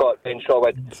what you call it, Ben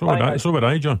Strawwood. So would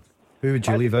I, John. Who would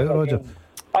you leave out, Roger?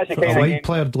 That's the A kind of wide game.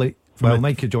 player like. Well,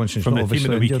 Mikey Johnson's from not the team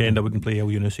obviously of the weekend. injured. I wouldn't play El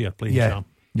Yunusi. I'd play Yeah.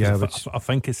 Ncham. I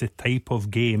think it's the type of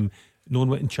game. Knowing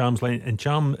what Ncham's like,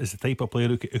 Ncham is the type of player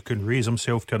who can raise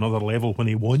himself to another level when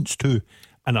he wants to.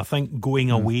 And I think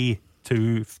going away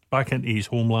to back into his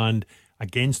homeland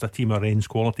against a team of Rennes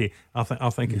quality, I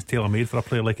think it's tailor made for a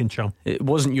player like Ncham. It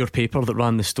wasn't your paper that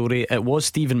ran the story, it was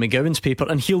Stephen McGowan's paper,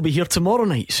 and he'll be here tomorrow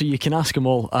night, so you can ask him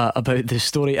all about this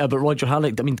story. But Roger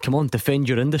Halleck, I mean, come on, defend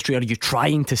your industry. Are you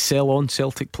trying to sell on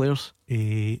Celtic players?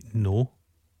 No.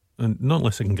 And not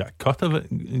unless I can get a cut of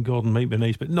it, Gordon, might be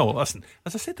nice. But no, listen,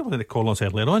 as I said to one of the callers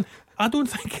earlier on, I don't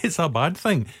think it's a bad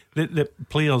thing that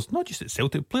players, not just at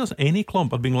Celtic, players at any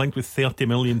club are being linked with £30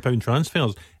 million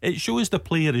transfers. It shows the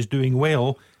player is doing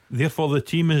well, therefore the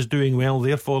team is doing well,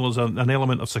 therefore there's an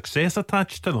element of success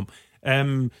attached to them.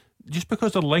 Just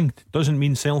because they're linked doesn't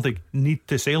mean Celtic need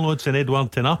to sell Odsonne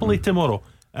Edouard to Napoli tomorrow.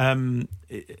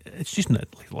 It's just not.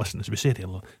 Listen, as we said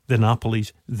earlier, the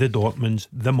Napolis, the Dortmunds,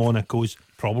 the Monacos,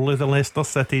 probably the Leicester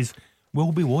Cities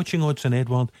will be watching Odsonne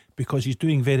Edouard because he's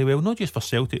doing very well, not just for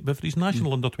Celtic but for his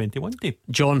national under-21 team.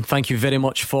 John, thank you very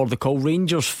much for the call.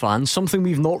 Rangers fans, something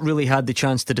we've not really had the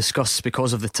chance to discuss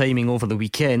because of the timing over the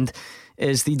weekend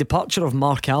is the departure of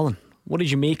Mark Allen. What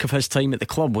did you make of his time at the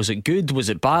club? Was it good? Was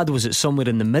it bad? Was it somewhere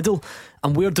in the middle?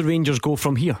 And where do Rangers go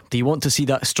from here? Do you want to see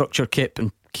that structure kept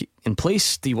in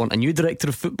place? Do you want a new director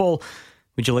of football?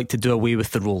 Would you like to do away with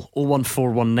the role?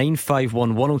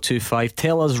 01419511025.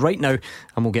 Tell us right now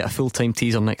and we'll get a full-time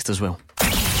teaser next as well.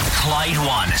 Clyde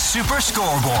One Super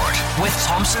Scoreboard with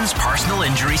Thompson's personal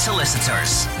injury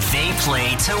solicitors. They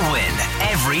play to win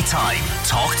every time.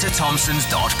 Talk to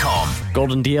Thompsons.com.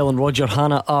 Gordon Dalziel and Roger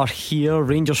Hannah are here.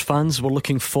 Rangers fans, we're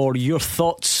looking for your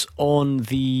thoughts on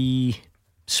the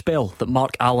spell that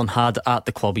Mark Allen had at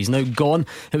the club. He's now gone.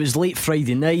 It was late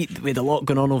Friday night. We had a lot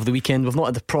going on over the weekend. We've not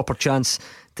had the proper chance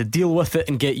to deal with it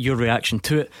and get your reaction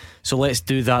to it, so let's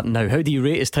do that now. How do you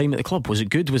rate his time at the club? Was it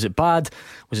good? Was it bad?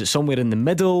 Was it somewhere in the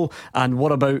middle? And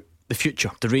what about the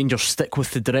future? Do Rangers stick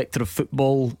with the director of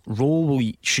football role?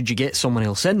 Should you get someone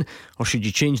else in, or should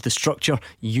you change the structure?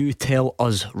 You tell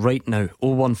us right now.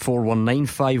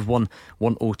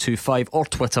 01419511025 or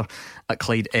Twitter at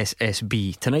Clyde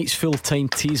SSB. Tonight's full-time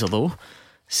teaser, though,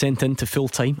 sent in to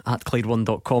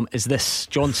fulltime@Clyde1.com, is this.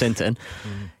 John sent it in.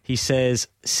 He says,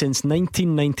 since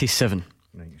 1997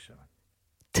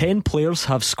 10 players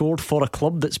have scored for a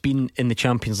club that's been in the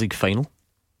Champions League final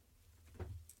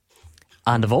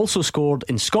and have also scored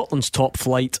in Scotland's top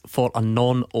flight for a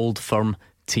non-Old Firm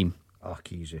team.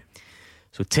 Easy.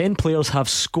 So 10 players have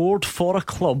scored for a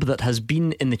club that has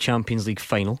been in the Champions League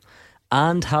final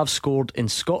and have scored in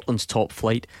Scotland's top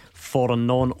flight for a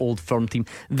non-Old Firm team.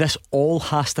 This all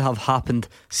has to have happened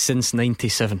since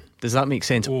 97. Does that make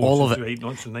sense? All of it.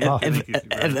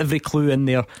 Every clue in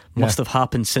there must have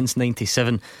happened since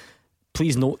 97.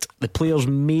 Please note, the players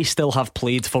may still have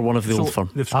played for one of the Old Firm.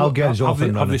 I'll get us off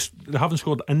and running. They haven't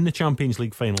scored in the Champions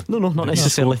League final. No, not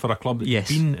necessarily. For a club that's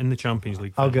been in the Champions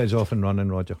League final. I'll get us off and running,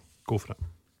 Roger. Go for it.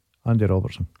 Andy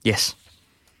Robertson. Yes.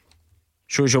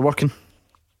 Shows you're working.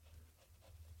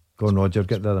 Go on, Roger,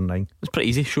 get the other 9. It's pretty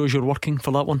easy. Shows you're working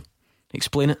for that one.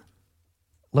 Explain it.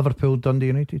 Liverpool, Dundee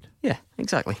United. Yeah,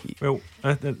 exactly. Well,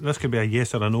 this could be a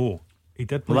yes or a no. He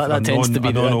did play that tends to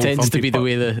be the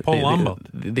way Paul Lambert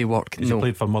they work. He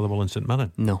played for Motherwell and St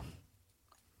Mirren. No.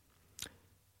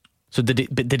 So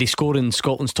did he score in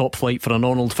Scotland's top flight for a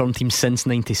non-Old Firm team since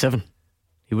 97?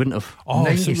 He wouldn't have. Oh,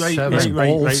 97. It's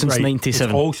all since 97.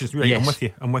 It's all since, right, yes.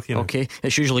 I'm with you now. Okay,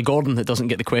 it's usually Gordon that doesn't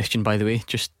get the question, by the way.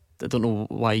 Just, I don't know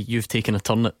why you've taken a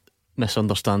turn at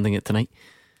misunderstanding it tonight.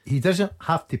 He doesn't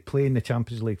have to play in the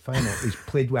Champions League final. He's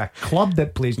played with a club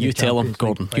that plays in the Champions League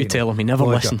final. You tell him, Gordon. You tell him. He never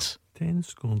listens. 10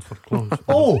 scored for clubs.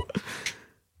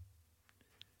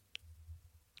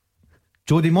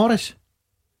 Jody Morris,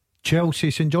 Chelsea,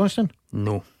 St Johnstone.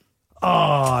 No.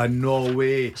 No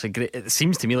way. It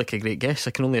seems to me like a great guess.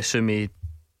 I can only assume I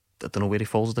don't know where he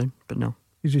falls down, but no.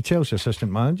 He's a Chelsea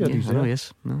assistant manager. Yeah, I know he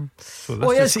is. No.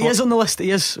 So he is on the list. He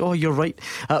is. Oh, you're right.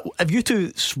 Have you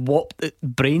two swapped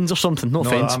brains or something? No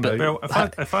offence, but well,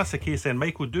 if that's the case, then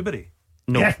Michael Dewberry.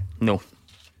 No, yeah. no.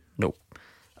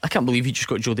 I can't believe you just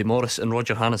got Jody Morris and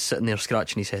Roger Hannah's sitting there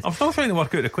scratching his head. I'm still trying to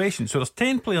work out the question. So there's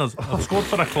 10 players have scored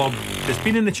for a club that's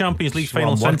been in the Champions League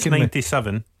final since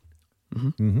 97.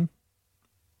 Mm-hmm.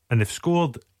 And they've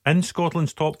scored in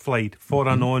Scotland's top flight for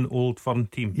a non-Old Firm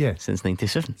team. Yeah, since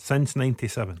 97. Since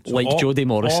 97. So like Jody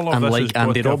Morris and like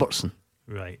Andy Robertson.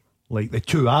 Right. Like the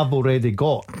two I've already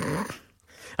got.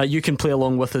 You can play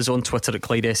along with us on Twitter at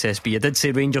Clyde SSB. I did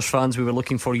say, Rangers fans, we were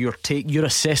looking for your take, your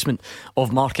assessment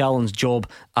of Mark Allen's job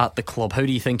at the club. How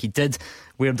do you think he did?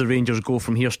 Where do Rangers go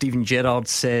from here? Stephen Gerrard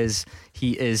says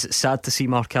he is sad to see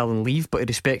Mark Allen leave, but he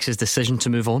respects his decision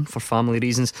to move on for family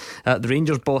reasons. The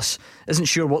Rangers boss isn't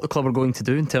sure what the club are going to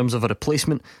do in terms of a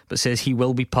replacement, but says he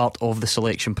will be part of the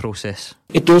selection process.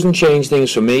 It doesn't change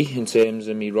things for me in terms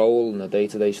of my role and the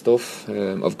day-to-day stuff.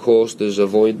 Of course there's a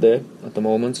void there at the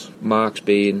moment. Mark's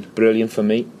been brilliant for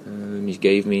me. He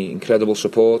gave me incredible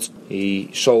support. He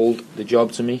sold the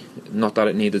job to me, not that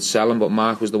it needed selling, but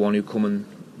Mark was the one who come and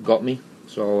got me.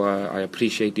 So I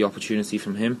appreciate the opportunity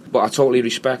from him. But I totally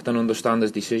respect and understand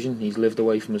his decision. He's lived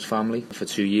away from his family for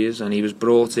 2 years, and he was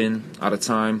brought in at a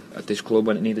time at this club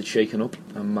when it needed shaking up,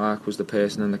 and Mark was the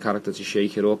person and the character to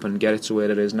shake it up and get it to where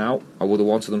it is now. I would have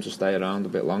wanted him to stay around a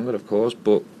bit longer, of course,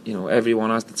 but you know, everyone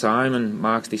has the time, and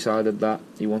Mark's decided that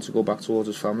he wants to go back towards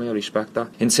his family. I respect that.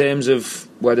 In terms of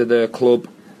whether the club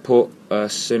put a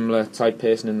similar type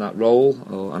person in that role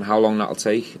and how long that'll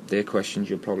take, they're questions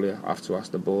you'll probably have to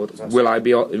ask the board. Will I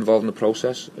be involved in the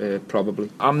process?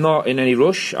 Probably. I'm not in any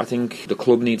rush. I think the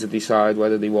club needs to decide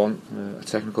whether they want a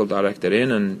technical director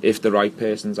in, and if the right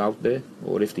person's out there,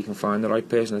 or if they can find the right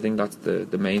person. I think that's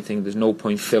the main thing. There's no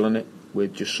point filling it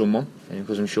with just someone,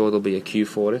 because I'm sure there'll be a queue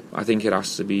for it. I think it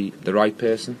has to be the right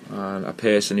person, and a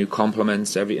person who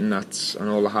complements everything and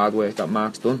all the hard work that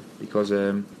Mark's done, because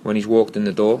when he's walked in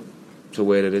the door to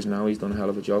where it is now, he's done a hell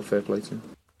of a job. Fair play to him.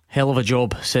 Hell of a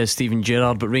job, says Stephen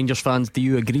Gerrard. But Rangers fans, do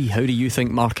you agree? How do you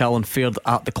think Mark Allen fared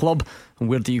at the club, and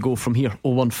where do you go from here?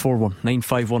 0141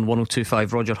 951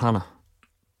 1025. Roger Hannah.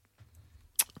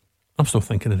 I'm still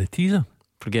thinking of the teaser.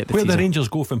 Forget the where teaser. The Rangers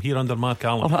go from here under Mark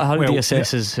Allen. How do you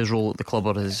assess his role at the club,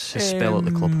 or his spell at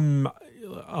the club?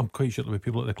 I'm quite sure there were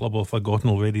people at the club who have forgotten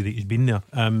already that he's been there.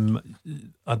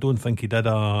 I don't think he did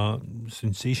a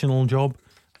sensational job.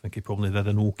 I think he probably did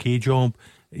an okay job.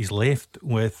 He's left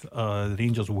with the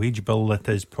Rangers wage bill that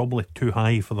is probably too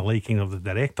high for the liking of the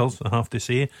directors, I have to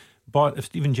say. But if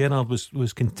Stephen Gerrard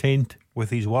was content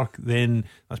with his work, then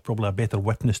that's probably a better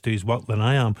witness to his work than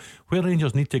I am. Where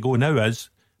Rangers need to go now is,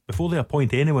 before they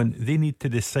appoint anyone, they need to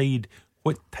decide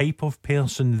what type of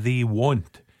person they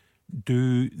want.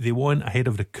 Do they want a head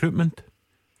of recruitment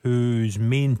whose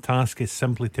main task is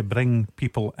simply to bring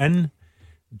people in?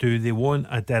 Do they want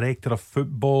a director of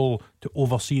football to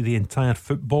oversee the entire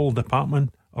football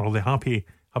department? Or are they happy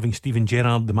having Stephen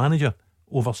Gerrard, the manager,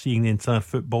 overseeing the entire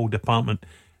football department?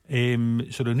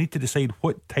 So they need to decide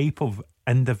what type of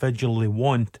individual they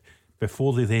want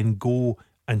before they then go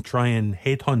and try and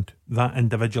headhunt that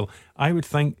individual. I would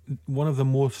think one of the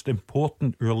most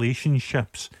important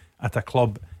relationships at a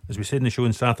club, as we said in the show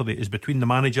on Saturday, is between the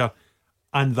manager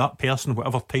and that person,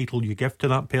 whatever title you give to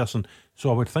that person. So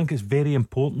I would think it's very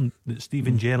important that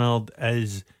Stephen Gerrard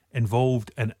is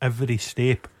involved in every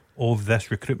step of this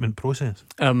recruitment process.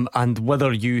 And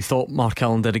whether you thought Mark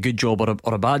Allen did a good job or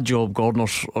a bad job, Gordon,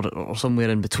 or somewhere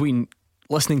in between,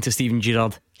 listening to Stephen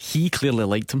Gerrard, he clearly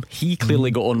liked him, he clearly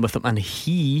got on with him, and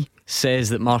he says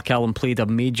that Mark Allen played a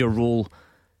major role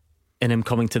in him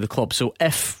coming to the club. So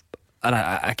if, and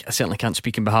I certainly can't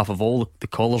speak on behalf of all the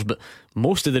callers, but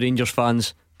most of the Rangers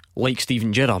fans like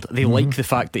Stephen Gerrard. They like the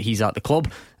fact that he's at the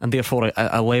club, and therefore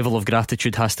a level of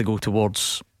gratitude has to go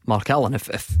towards Mark Allen,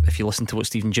 if you listen to what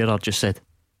Stephen Gerrard just said.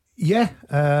 Yeah,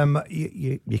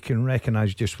 you can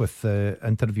recognise just with the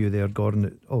interview there, Gordon,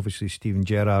 that obviously Stephen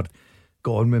Gerrard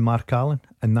got on with Mark Allen,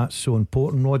 and that's so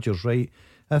important. Roger's right.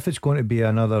 If it's going to be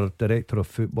another director of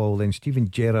football, then Stephen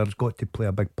Gerrard's got to play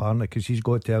a big part in it, because he's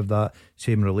got to have that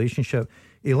same relationship.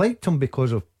 He liked him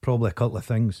because of probably a couple of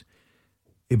things.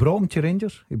 He brought him to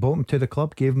Rangers, he brought him to the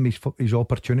club, gave him his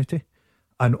opportunity,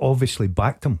 and obviously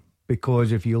backed him.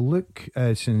 Because if you look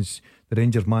since the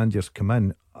Rangers managers come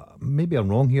in, maybe I'm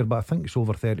wrong here, but I think it's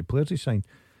over 30 players he signed,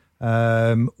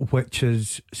 which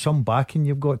is some backing,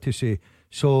 you've got to say.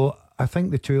 So I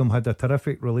think the two of them had a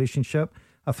terrific relationship.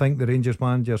 I think the Rangers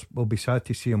managers will be sad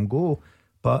to see him go,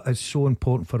 but it's so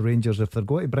important for Rangers, if they're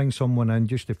going to bring someone in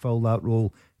just to fill that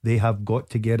role, they have got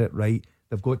to get it right.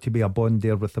 They've got to be a bond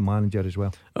there with the manager as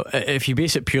well. If you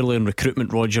base it purely on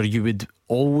recruitment, Roger, you would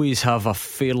always have a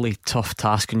fairly tough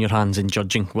task on your hands in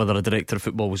judging whether a director of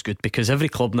football was good, because every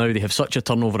club now, they have such a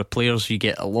turnover of players. You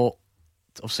get a lot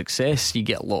of success, you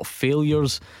get a lot of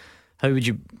failures. How would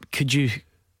you could you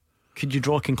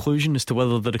draw a conclusion as to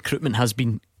whether the recruitment has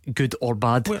been good or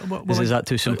bad? Is that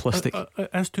too simplistic?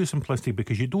 It's too simplistic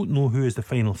because you don't know who is the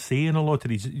final say in a lot of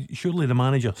these. Surely the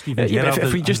manager Steven Gerrard.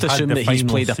 If we just assume that he's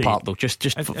played a part, though, just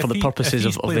for the purposes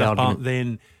of the argument,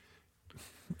 then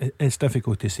it's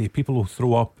difficult to say. People will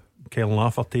throw up Kellen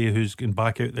Lafferty, who's going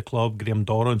back out the club, Graham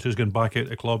Dorrans, who's going back out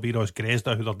the club, Eros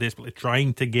Grezda, who they're desperately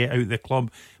trying to get out the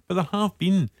club. But there have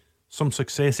been some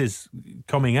successes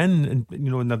coming in, and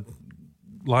in the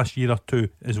last year or two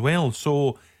as well.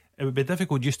 So it would be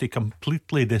difficult just to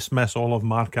completely dismiss all of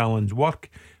Mark Allen's work.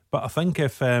 But I think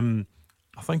if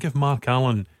Mark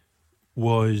Allen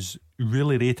was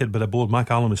really rated by the board, Mark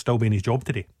Allen would still be in his job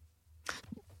today.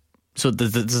 So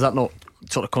does that not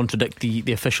sort of contradict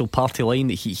the official party line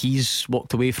that he's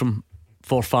walked away from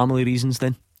for family reasons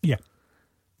then? Yeah. Are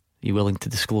you willing to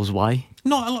disclose why?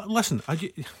 No, listen,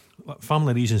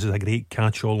 family reasons is a great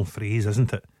catch-all phrase,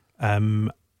 isn't it?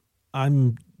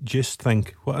 I'm just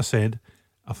think what I said.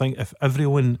 I think if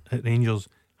everyone at Rangers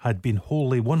had been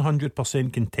wholly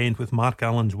 100% content with Mark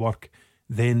Allen's work,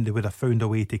 then they would have found a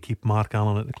way to keep Mark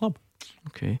Allen at the club.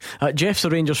 Okay. Jeff's a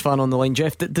Rangers fan on the line.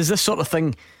 Jeff, does this sort of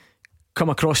thing come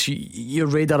across your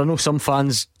radar? I know some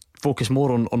fans focus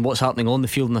more on what's happening on the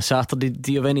field on a Saturday.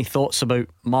 Do you have any thoughts about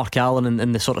Mark Allen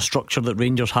and the sort of structure that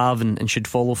Rangers have and should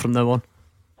follow from now on?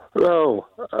 Well,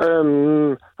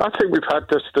 I think we've had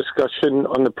this discussion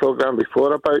on the programme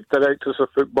before about directors of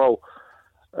football.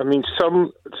 I mean,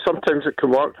 sometimes it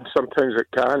can work and sometimes it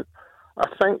can't. I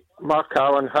think Mark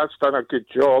Allen has done a good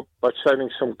job by signing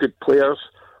some good players.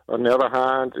 On the other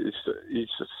hand, he's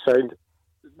signed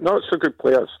not so good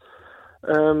players.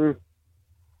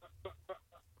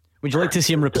 Would you like to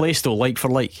see him replaced though, like for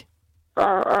like?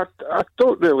 I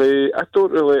can't really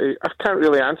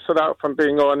answer that, if I'm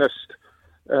being honest.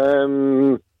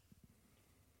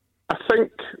 I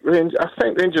think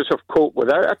Rangers have coped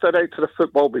without a director of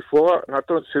football before, and I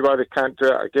don't see why they can't do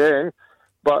it again.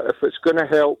 But if it's going to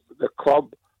help the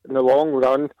club in the long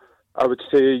run, I would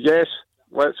say yes,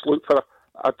 let's look for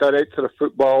a director of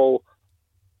football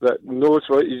that knows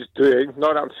what he's doing.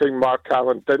 Not that I'm saying Mark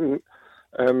Allen didn't.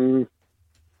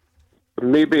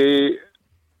 Maybe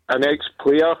an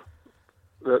ex-player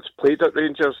that's played at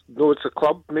Rangers, knows the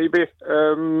club, maybe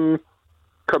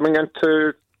coming in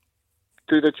to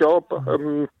do the job.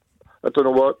 I don't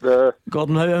know what the...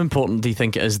 Gordon, how important do you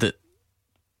think it is that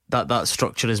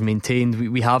structure is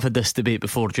maintained? We have had this debate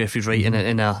before, Jeffrey's right,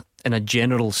 in a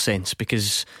general sense,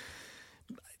 because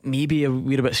maybe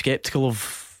we're a bit sceptical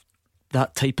of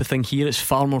that type of thing here. It's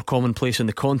far more commonplace on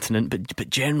the continent, but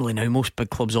generally now most big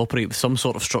clubs operate with some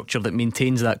sort of structure that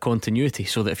maintains that continuity,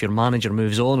 so that if your manager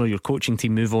moves on or your coaching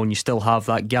team move on, you still have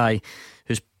that guy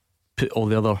who's put all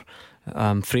the other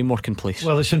framework in place.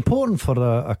 Well, it's important for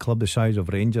a club the size of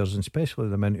Rangers, and especially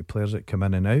the amount of players that come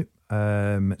in and out.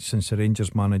 Since the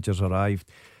Rangers managers arrived,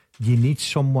 you need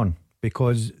someone,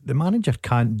 because the manager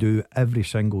can't do every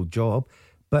single job,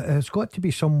 but it's got to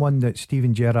be someone that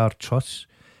Steven Gerrard trusts,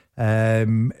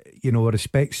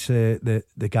 respects the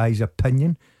guy's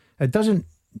opinion. It doesn't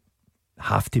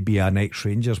have to be an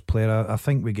ex-Rangers player. I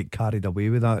think we get carried away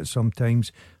with that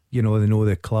sometimes. They know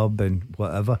the club and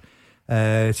whatever.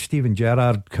 Steven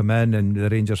Gerrard come in and the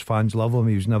Rangers fans love him.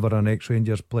 He was never an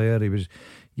ex-Rangers player. He was,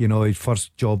 his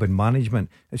first job in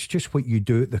management. It's just what you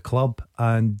do at the club,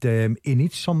 and he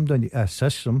needs somebody to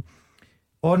assist him.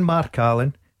 On Mark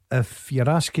Allen, if you're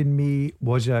asking me,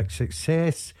 was it a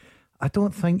success? I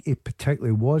don't think it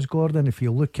particularly was, Gordon. If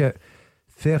you look at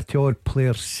 30 odd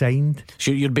players signed.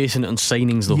 Sure, you're basing it on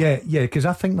signings though. Yeah, because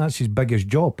I think that's his biggest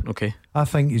job. Okay. I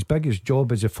think his biggest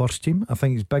job is the first team. I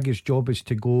think his biggest job is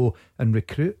to go and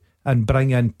recruit and bring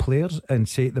in players and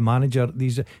say to the manager,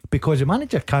 because the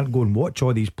manager can't go and watch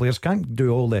all these players, can't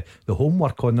do all the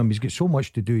homework on them. He's got so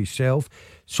much to do himself.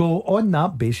 So on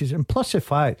that basis, and plus the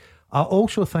fact, I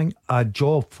also think a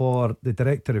job for the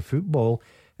director of football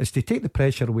is to take the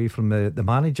pressure away from the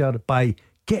manager by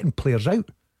getting players out.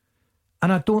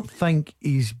 And I don't think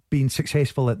he's been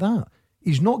successful at that.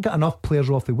 He's not got enough players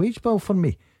off the wage bill for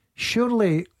me.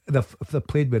 Surely if they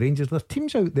played with Rangers, there's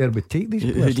teams out there would take these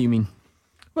players. Who do you mean?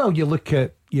 Well, you look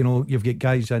at, you've got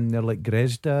guys in there like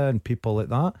Grezda and people like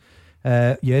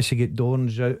that. Yes, you get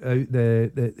Dorns out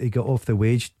he got off the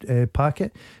wage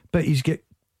packet, but he's got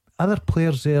other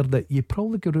players there that you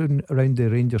probably go around the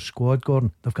Rangers squad,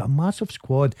 Gordon. They've got a massive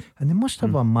squad and they must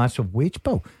have a massive wage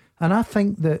bill. And I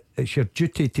think that it's your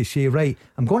duty to say, right,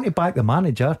 I'm going to back the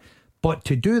manager, but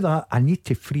to do that I need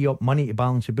to free up money to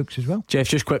balance the books as well. Jeff,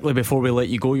 just quickly before we let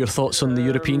you go, your thoughts on the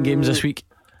European games this week?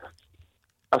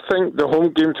 I think the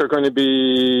home games are going to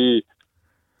be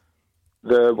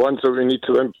the ones that we need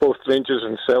to win, both Rangers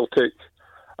and Celtic.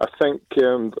 I think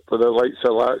for the likes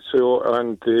of Lazio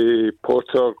and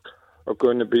Porto are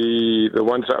going to be the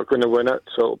ones that are going to win it.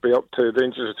 So it'll be up to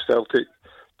Rangers and Celtic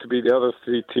to be the other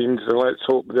three teams, and let's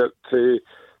hope that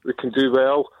we can do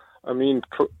well. I mean,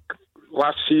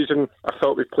 last season I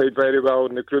thought we played very well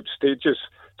in the group stages,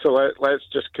 so let's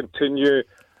just continue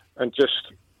and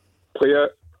just play to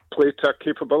our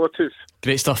capabilities.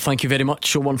 Great stuff, thank you very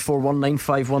much.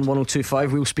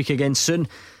 01419511025. We'll speak again soon.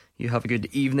 You have a good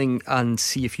evening, and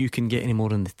see if you can get any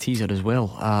more in the teaser as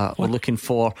well. We're looking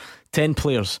for 10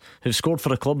 players who've scored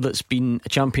for a club that's been a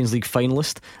Champions League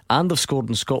finalist and have scored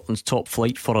in Scotland's top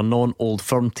flight for a non-Old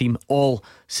Firm team, all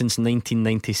since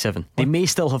 1997. They may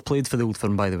still have played for the Old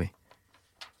Firm, by the way.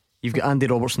 You've got Andy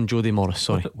Robertson, Jody Morris.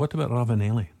 Sorry. What about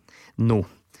Ravanelli? No.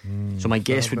 So my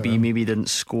guess would be maybe he didn't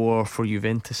score for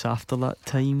Juventus after that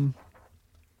time.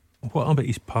 What about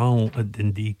his pal at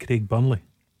Dundee, Craig Burnley?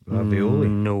 Ravioli?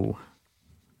 No.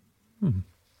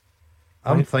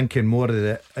 I'm thinking more of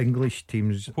the English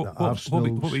teams. What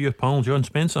were your pal, John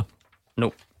Spencer?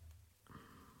 No.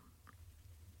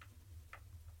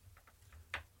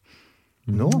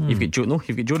 No. You've got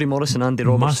Jody Morris and Andy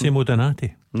Robertson. Massimo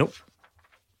Donati? Nope.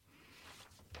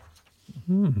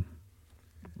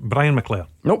 Brian McClare?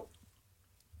 Nope.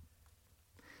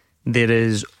 There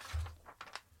is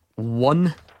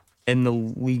one in the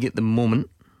league at the moment.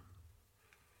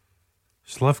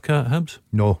 Slavka at Hibs?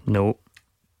 No.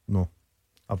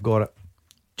 I've got it.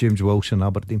 James Wilson,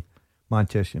 Aberdeen,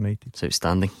 Manchester United. It's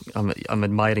outstanding. I'm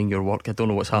admiring your work. I don't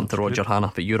know what's happened to Roger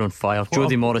Hanna, but you're on fire.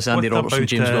 Jody Morris, Andy Robertson,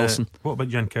 James Wilson. What about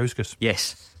Jankowskis?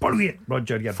 Yes. Brilliant,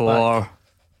 Roger. You're for back.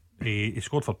 He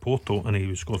scored for Porto and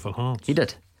he scored for Hearts. He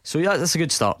did. So yeah, that's a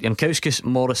good start. Jankowskis,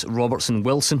 Morris, Robertson,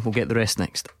 Wilson. We'll get the rest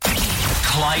next.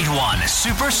 Clyde One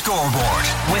Super Scoreboard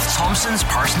with Thompson's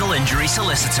personal injury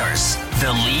solicitors,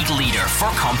 the league leader for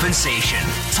compensation.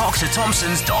 Talk to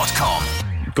Thompsons.com.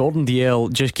 Gordon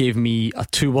DL just gave me a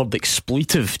 2-word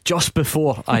expletive just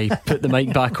before I put the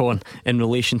mic back on in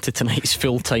relation to tonight's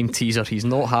full-time teaser. He's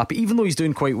not happy, even though he's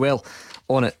doing quite well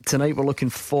on it. Tonight we're looking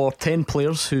for 10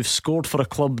 players who've scored for a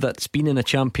club that's been in a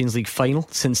Champions League final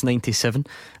since 97,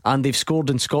 and they've scored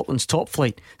in Scotland's top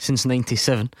flight since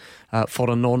 97 for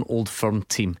a non-Old Firm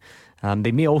team.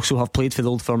 They may also have played for the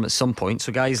Old Firm at some point.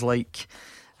 So guys like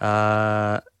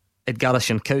Edgaras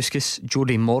Jankowskis,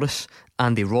 Jody Morris,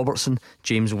 Andy Robertson,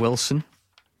 James Wilson.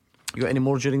 You got any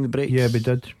more during the break? Yeah, we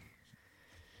did.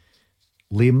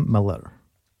 Liam Miller,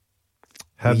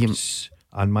 Hibs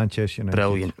and Manchester United.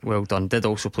 Brilliant, well done. Did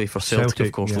also play for Celtic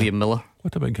of course, yeah. Liam Miller.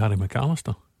 What about Gary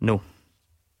McAllister? No.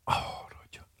 Oh,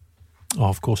 Roger. Oh,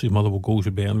 of course his mother will go to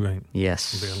Burnley, right?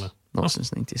 Yes, Burnley. Not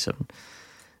since 97.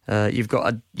 You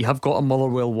have got a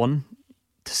Motherwell one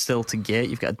still to get.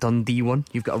 You've got a Dundee one,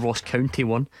 you've got a Ross County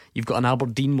one, you've got an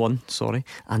Aberdeen one,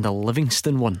 and a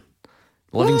Livingston one.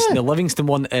 The Livingston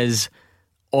one is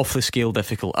off the scale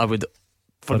difficult. I would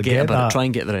forget about it. Try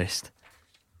and get the rest.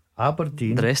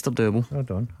 Aberdeen. The rest are doable. Hold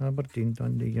on. Aberdeen,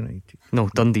 Dundee United. No,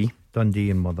 Dundee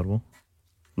and Motherwell.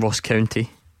 Ross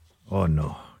County. Oh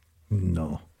no.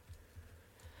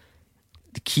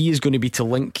 The key is going to be to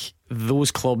link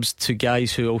those clubs to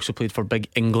guys who also played for big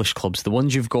English clubs. The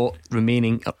ones you've got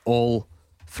remaining are all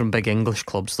from big English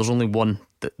clubs. There's only one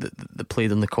that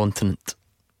played on the continent.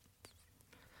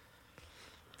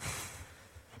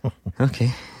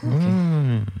 Okay.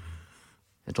 I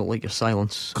don't like your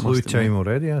silence. Clue time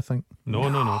already, I think. No.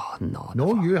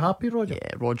 No, you happy, Roger?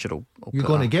 Yeah, Roger will you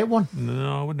going to get one?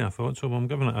 No, I wouldn't have thought so, but I'm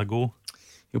giving it a go.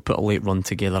 You'll put a late run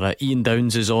together. Ian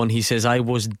Downs is on. He says, I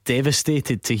was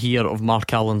devastated to hear of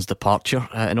Mark Allen's departure.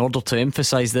 In order to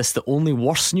emphasise this, the only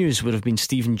worse news would have been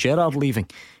Steven Gerrard leaving.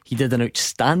 He did an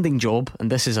outstanding job, and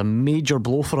this is a major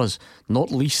blow for us. Not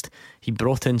least, he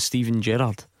brought in Steven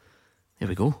Gerrard. There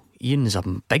we go. Ian is a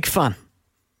big fan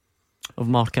of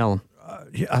Mark Allen.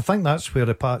 I think that's where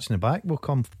the pats in the back will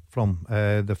come from,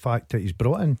 the fact that he's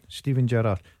brought in Steven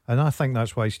Gerrard, and I think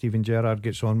that's why Steven Gerrard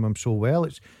gets on with him so well.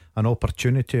 It's an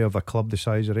opportunity of a club the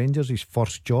size of Rangers, his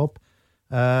first job,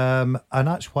 and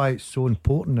that's why it's so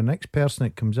important. The next person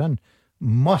that comes in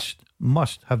must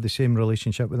have the same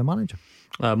relationship with the manager.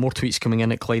 More tweets coming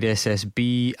in at Clyde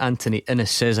SSB. Anthony Innes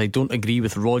says, I don't agree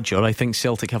with Roger. I think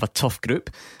Celtic have a tough group.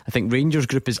 I think Rangers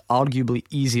group is arguably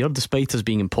easier, despite us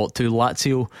being in pot 2.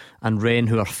 Lazio and Rennes,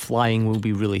 who are flying, will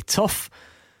be really tough.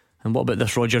 And what about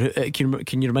this, Roger?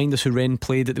 Can you remind us who Rennes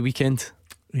played at the weekend?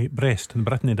 Brest and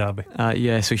Brittany Derby.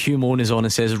 Yeah, so Hugh Moan is on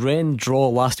and says, Rennes draw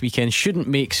last weekend shouldn't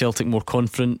make Celtic more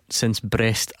confident, since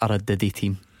Brest are a Diddy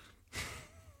team.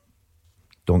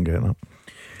 Don't get that.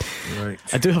 Right.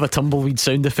 I do have a tumbleweed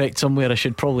sound effect somewhere. I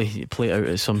should probably play it out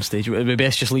at some stage. Would it be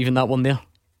best just leaving that one there?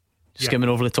 Skimming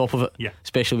over the top of it? Yeah.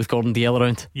 Especially with Gordon Dalziel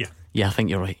around? Yeah. Yeah, I think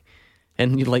you're right.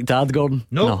 And you'd like to add, Gordon?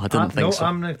 No, I didn't think so.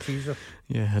 I'm the teaser.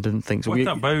 Yeah, I didn't think so. What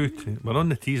about, we're on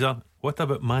the teaser, what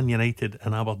about Man United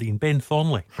and Aberdeen? Ben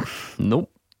Thornley?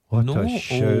 Nope. What a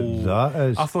shout that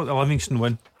is. I thought the Livingston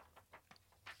win.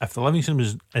 If the Livingston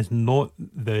is not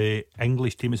the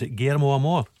English team, is it Guillermo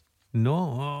Amor?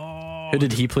 No. Who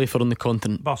did he play for on the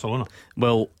continent? Barcelona.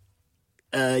 Well,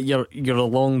 you're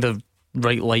along the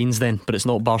right lines then, but it's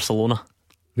not Barcelona.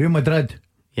 Real Madrid.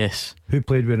 Yes. Who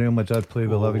played with Real Madrid? Played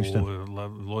with Livingston.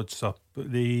 Lots up.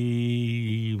 Come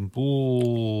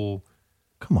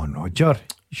on, Roger.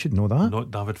 You should know that.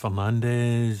 Not David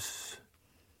Fernandez.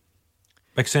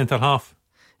 Big centre half.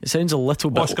 It sounds a little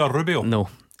bit. Oscar Rubio. No.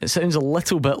 It sounds a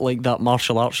little bit like that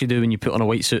martial arts you do when you put on a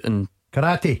white suit and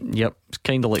karate. Yep, it's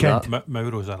kind of like that.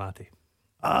 Mauro Zarate.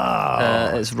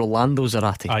 It's Rolando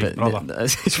Zarate. Aye, brother.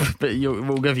 But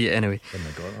we'll give you it anyway.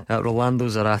 Rolando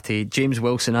Zarate, James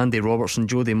Wilson, Andy Robertson,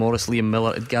 Jody Morris, Liam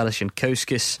Miller, Edgaris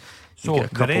Jankowskis. So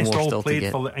the rest all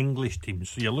played for the English teams.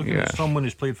 So you're looking at someone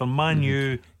who's played for Man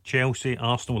U, Chelsea,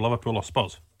 Arsenal, Liverpool or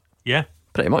Spurs. Yeah?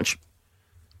 Pretty much.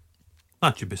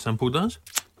 That should be simple, does?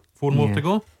 4 more to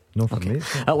go. No, for me.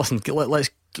 Listen,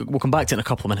 we'll come back to it in a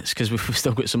couple of minutes because we've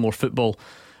still got some more football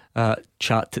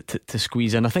chat to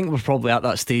squeeze in. I think we're probably at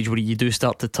that stage where you do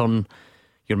start to turn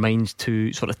your mind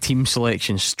to sort of team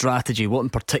selection, strategy, what in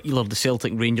particular the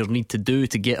Celtic Rangers need to do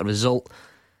to get a result.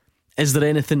 Is there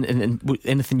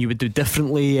anything you would do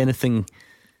differently? Anything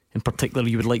in particular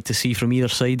you would like to see from either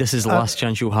side? This is the last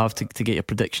chance you'll have to get your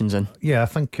predictions in. Yeah, I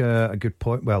think a good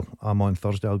point. Well, I'm on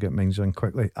Thursday, I'll get mine in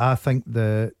quickly. I think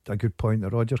a good point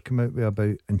that Roger came out with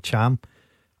about Cham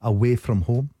away from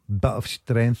home, bit of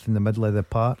strength in the middle of the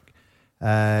park.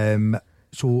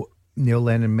 So Neil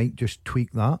Lennon might just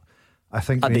tweak that. I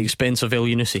think at the expense of El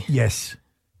Yunusi.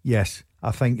 Yes. I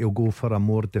think he'll go for a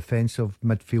more defensive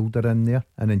midfielder in there.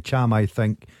 And in Cham, I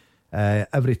think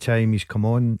every time he's come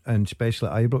on, and especially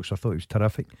at Ibrox, I thought he was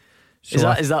terrific.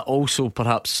 So is that also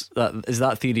perhaps is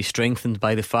that theory strengthened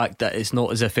by the fact that it's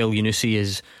not as if El Yunusi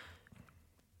has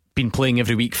been playing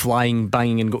every week, flying,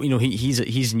 banging, and go? You know,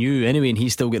 he's new anyway, and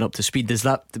he's still getting up to speed.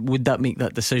 Would that make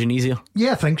that decision easier?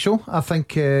 Yeah, I think so. I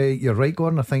think you're right,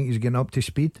 Gordon. I think he's getting up to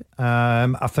speed.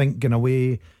 I think getting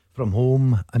away from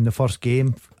home in the first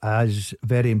game is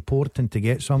very important to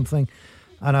get something.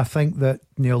 And I think that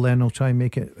Neil Lennon will try and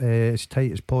make it as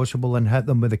tight as possible and hit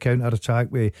them with the counter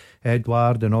attack with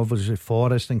Edouard and obviously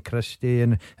Forrest and Christie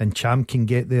and Cham can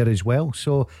get there as well.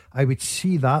 So I would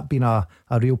see that being a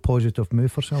real positive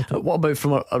move for Celtic. What about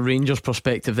from a Rangers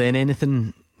perspective then?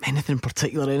 Anything in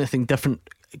particular, anything different?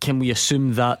 Can we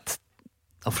assume that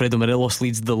Alfredo Morelos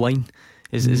leads the line?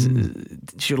 Is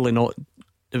surely not.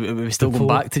 Are we still going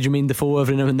back to Jermaine Defoe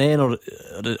every now and then, or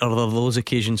are there those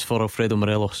occasions for Alfredo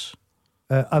Morelos?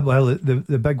 Well,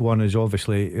 the big one is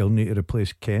obviously he'll need to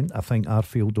replace Kent. I think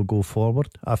Arfield will go forward.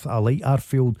 I like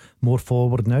Arfield more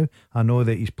forward now. I know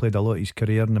that he's played a lot of his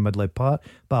career in the middle part,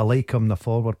 but I like him in the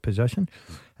forward position.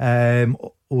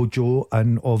 Ojo,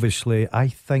 and obviously I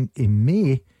think he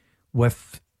may,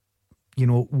 with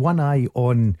one eye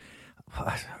on,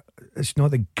 it's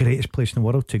not the greatest place in the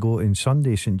world to go in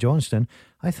Sunday, St Johnstone.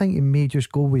 I think he may just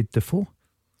go with Defoe.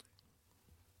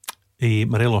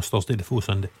 Morelos Thursday, Defoe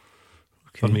Sunday.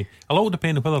 For me, a lot will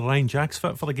depend on whether Ryan Jack's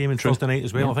fit for the game on Thursday night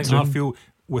as well. I think Arfield,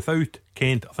 without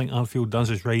Kent, I think Arfield does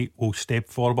his right, will step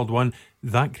forward one.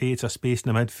 That creates a space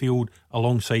in the midfield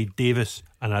alongside Davis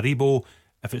and Aribo.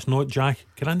 If it's not Jack,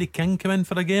 can Andy King come in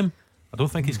for a game? I don't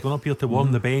think he's going up here to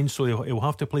warm the bench, so he'll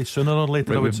have to play sooner or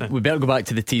later. Right, I would say. We better go back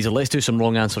to the teaser. Let's do some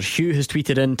wrong answers. Hugh has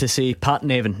tweeted in to say Pat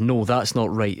Nevin. No, that's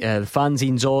not right. The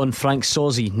fanzine's on. Frank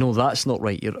Sozzi. No, that's not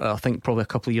right. You're, I think, probably a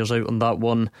couple of years out on that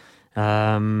one.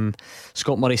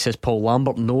 Scott Murray says Paul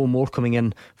Lambert. No more coming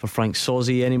in for Frank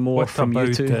Sozzi anymore.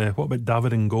 You two? What about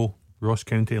David Ngo, Ross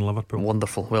County and Liverpool?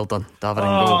 Wonderful, well done, David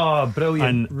Ngo. Oh,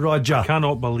 brilliant, and Roger. I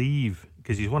cannot believe,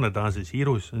 because he's one of Daz's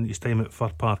heroes in his time at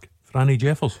Fir Park, Franny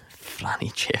Jeffers.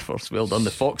 Franny Jeffers, well done. The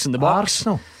Fox in the box.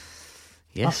 Arsenal.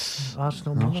 Yes,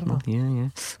 Arsenal. Yeah.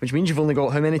 Which means you've only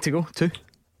got how many to go? 2.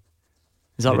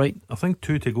 Is that right? I think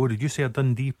 2 to go. Did you say a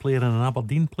Dundee player and an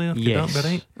Aberdeen player? Could yes. that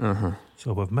be right?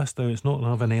 So we've missed out. It's not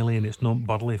Ravanelli and it's not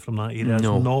Burley from that area.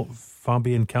 No. It's not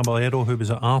Fabian Caballero, who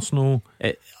was at Arsenal.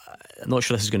 I'm not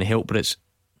sure this is going to help, but it's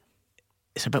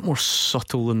a bit more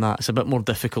subtle than that. It's a bit more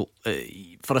difficult.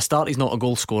 For a start, he's not a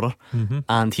goal scorer,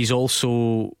 and he's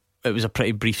also, it was a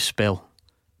pretty brief spell,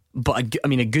 but I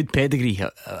mean a good pedigree.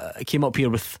 I came up here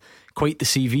with quite the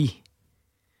CV.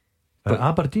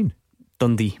 Aberdeen,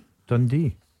 Dundee.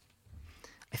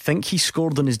 I think he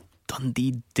scored on his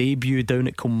Dundee debut down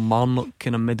at Kilmarnock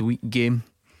in a midweek game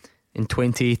in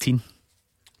 2018.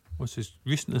 What's as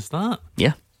recent as that?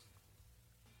 Yeah.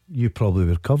 You probably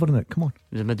were covering it. Come on.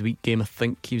 It was a midweek game. I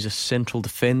think he was a central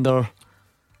defender.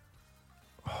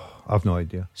 I've no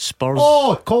idea. Spurs.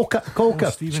 Oh,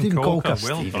 Colker. Stephen Colker.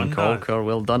 Well Stephen done, Colker,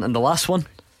 well done. And the last one?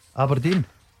 Aberdeen.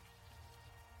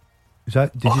 Is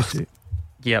that? Did you say?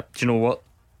 Yeah. Do you know what?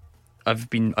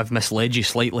 I've misled you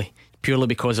slightly, purely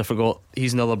because I forgot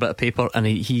he's another bit of paper, and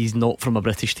he's not from a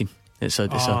British team. It's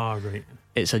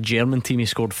a German team he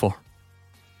scored for.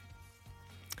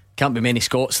 Can't be many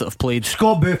Scots that have played.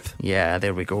 Scott Booth. Yeah,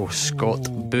 there we go. Scott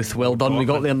Booth, well done. We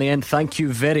got there in the end. Thank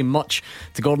you very much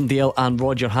to Gordon Dale and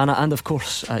Roger Hanna, and of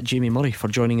course Jamie Murray for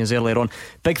joining us earlier on.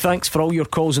 Big thanks for all your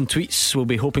calls and tweets. We'll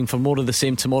be hoping for more of the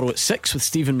same tomorrow at 6 with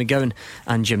Stephen McGowan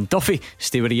and Jim Duffy.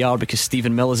 Stay where you are, because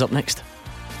Stephen Mill is up next.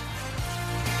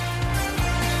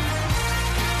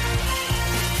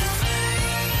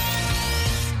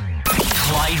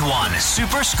 Clyde One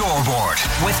Super Scoreboard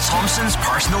with Thompson's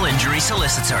personal injury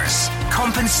solicitors.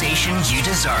 Compensation you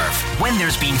deserve. When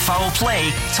there's been foul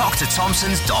play, talk to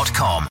Thompsons.com.